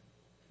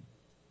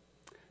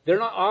 They're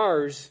not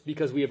ours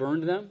because we have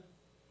earned them,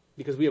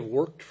 because we have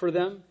worked for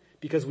them,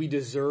 because we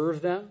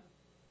deserve them.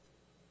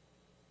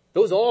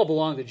 Those all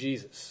belong to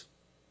Jesus.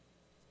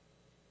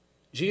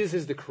 Jesus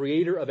is the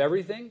creator of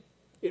everything.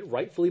 It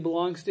rightfully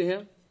belongs to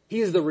him. He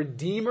is the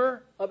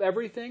redeemer of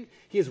everything.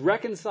 He has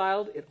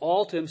reconciled it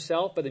all to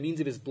himself by the means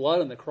of his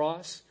blood on the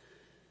cross.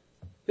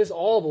 This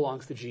all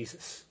belongs to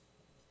Jesus.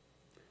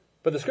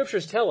 But the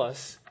scriptures tell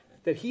us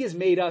that he has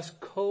made us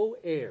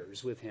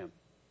co-heirs with him.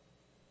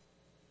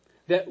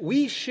 that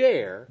we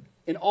share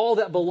in all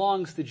that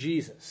belongs to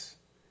Jesus.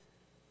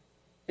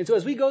 And so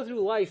as we go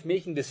through life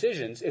making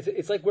decisions,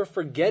 it's like we're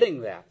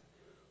forgetting that.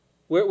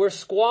 We're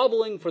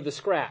squabbling for the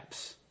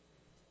scraps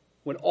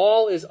when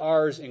all is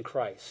ours in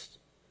Christ.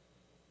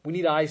 We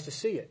need eyes to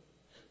see it.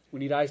 We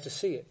need eyes to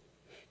see it.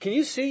 Can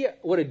you see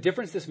what a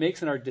difference this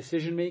makes in our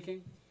decision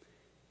making?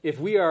 If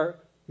we are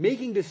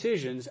making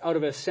decisions out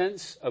of a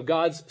sense of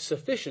God's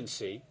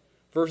sufficiency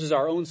versus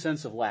our own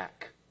sense of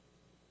lack.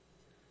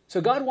 So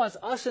God wants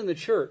us in the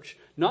church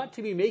not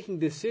to be making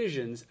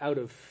decisions out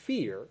of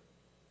fear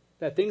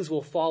that things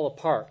will fall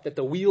apart, that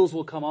the wheels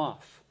will come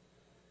off,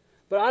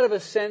 but out of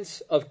a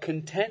sense of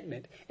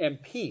contentment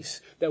and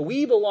peace that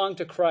we belong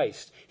to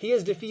Christ. He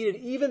has defeated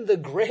even the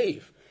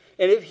grave.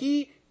 And if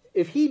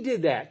he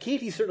did that,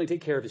 can't he certainly take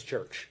care of his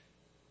church?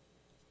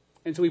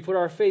 And so we put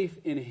our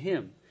faith in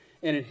him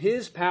and in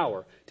his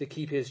power to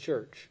keep his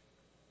church.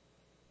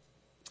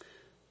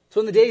 So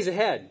in the days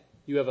ahead,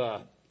 you have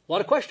a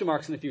lot of question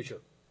marks in the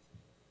future.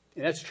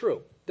 And that's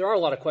true. There are a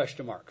lot of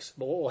question marks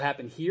about what will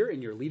happen here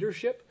in your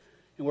leadership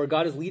and where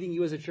God is leading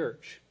you as a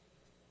church.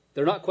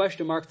 They're not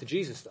question marks to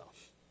Jesus, though.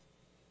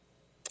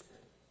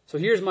 So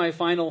here's my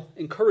final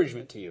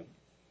encouragement to you.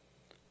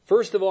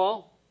 First of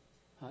all,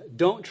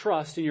 don't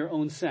trust in your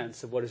own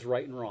sense of what is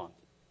right and wrong.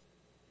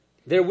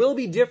 There will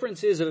be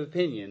differences of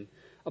opinion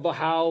about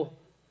how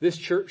this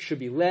church should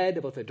be led,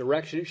 about the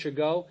direction it should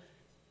go.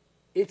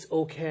 It's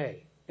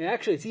okay. And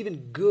actually, it's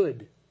even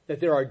good that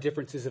there are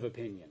differences of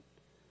opinion.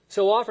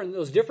 So often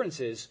those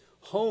differences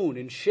hone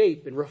and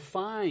shape and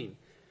refine.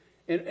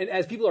 And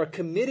as people are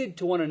committed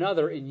to one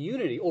another in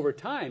unity over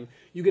time,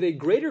 you get a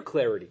greater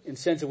clarity and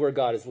sense of where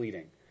God is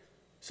leading.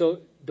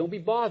 So don't be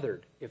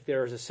bothered if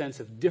there is a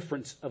sense of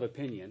difference of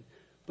opinion,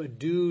 but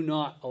do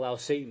not allow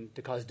Satan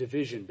to cause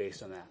division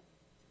based on that.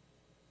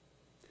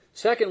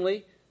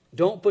 Secondly,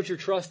 don't put your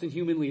trust in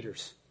human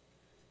leaders.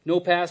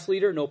 No past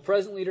leader, no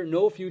present leader,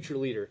 no future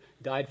leader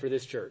died for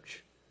this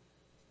church.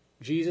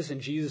 Jesus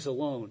and Jesus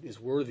alone is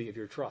worthy of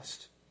your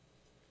trust.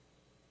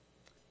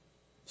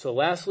 So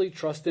lastly,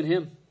 trust in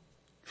him.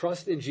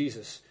 Trust in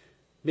Jesus.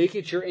 Make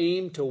it your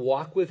aim to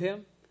walk with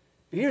him.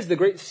 And here's the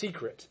great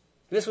secret.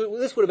 This would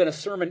have been a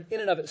sermon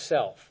in and of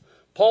itself.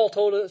 Paul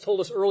told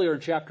us earlier in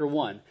chapter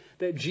 1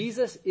 that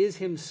Jesus is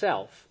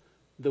himself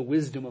the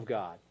wisdom of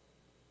God.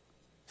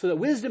 So that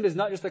wisdom is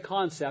not just a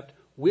concept.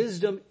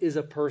 Wisdom is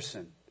a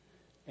person.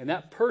 And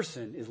that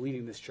person is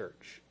leading this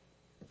church.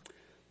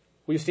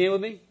 Will you stand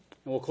with me?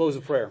 And we'll close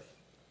with prayer.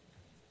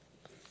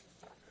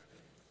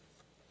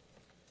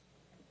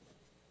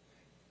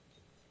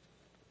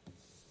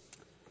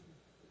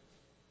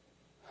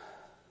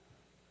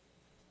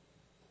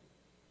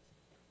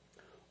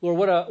 Lord,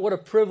 what a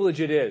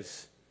privilege it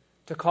is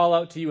to call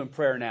out to you in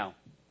prayer now.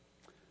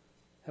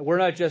 And we're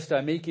not just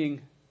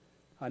making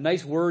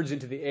nice words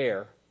into the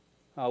air.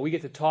 We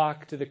get to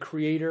talk to the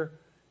Creator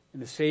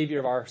and the Savior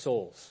of our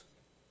souls.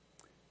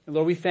 And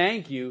Lord, we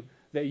thank you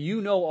that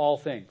you know all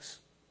things.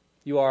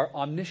 You are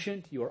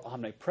omniscient, you are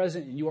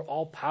omnipresent, and you are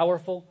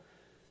all-powerful.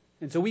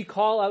 And so we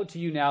call out to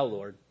you now,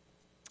 Lord,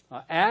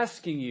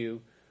 asking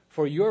you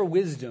for your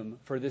wisdom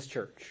for this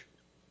church.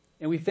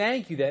 And we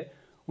thank you that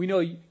we know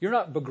you're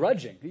not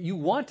begrudging, that you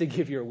want to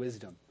give your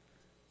wisdom.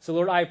 So,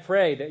 Lord, I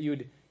pray that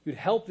you'd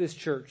help this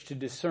church to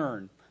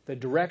discern the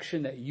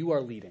direction that you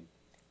are leading.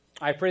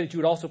 I pray that you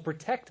would also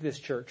protect this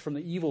church from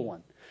the evil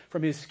one,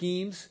 from his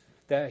schemes,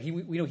 that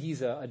we know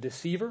he's a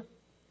deceiver,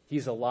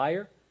 he's a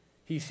liar,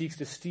 he seeks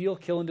to steal,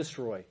 kill, and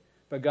destroy.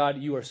 But God,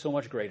 you are so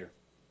much greater.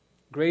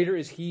 Greater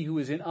is he who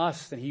is in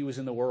us than he who is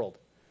in the world.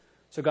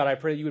 So God, I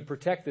pray that you would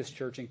protect this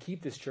church and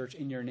keep this church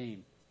in your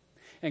name.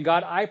 And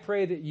God, I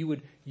pray that you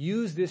would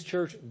use this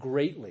church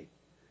greatly.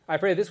 I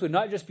pray this would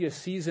not just be a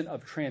season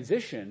of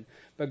transition,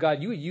 but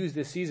God, you would use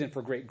this season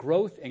for great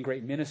growth and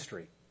great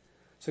ministry.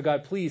 So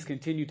God, please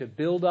continue to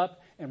build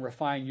up and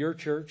refine your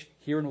church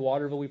here in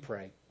Waterville, we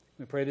pray.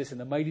 We pray this in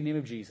the mighty name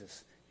of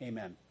Jesus.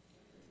 Amen.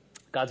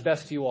 God's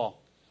best to you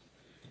all.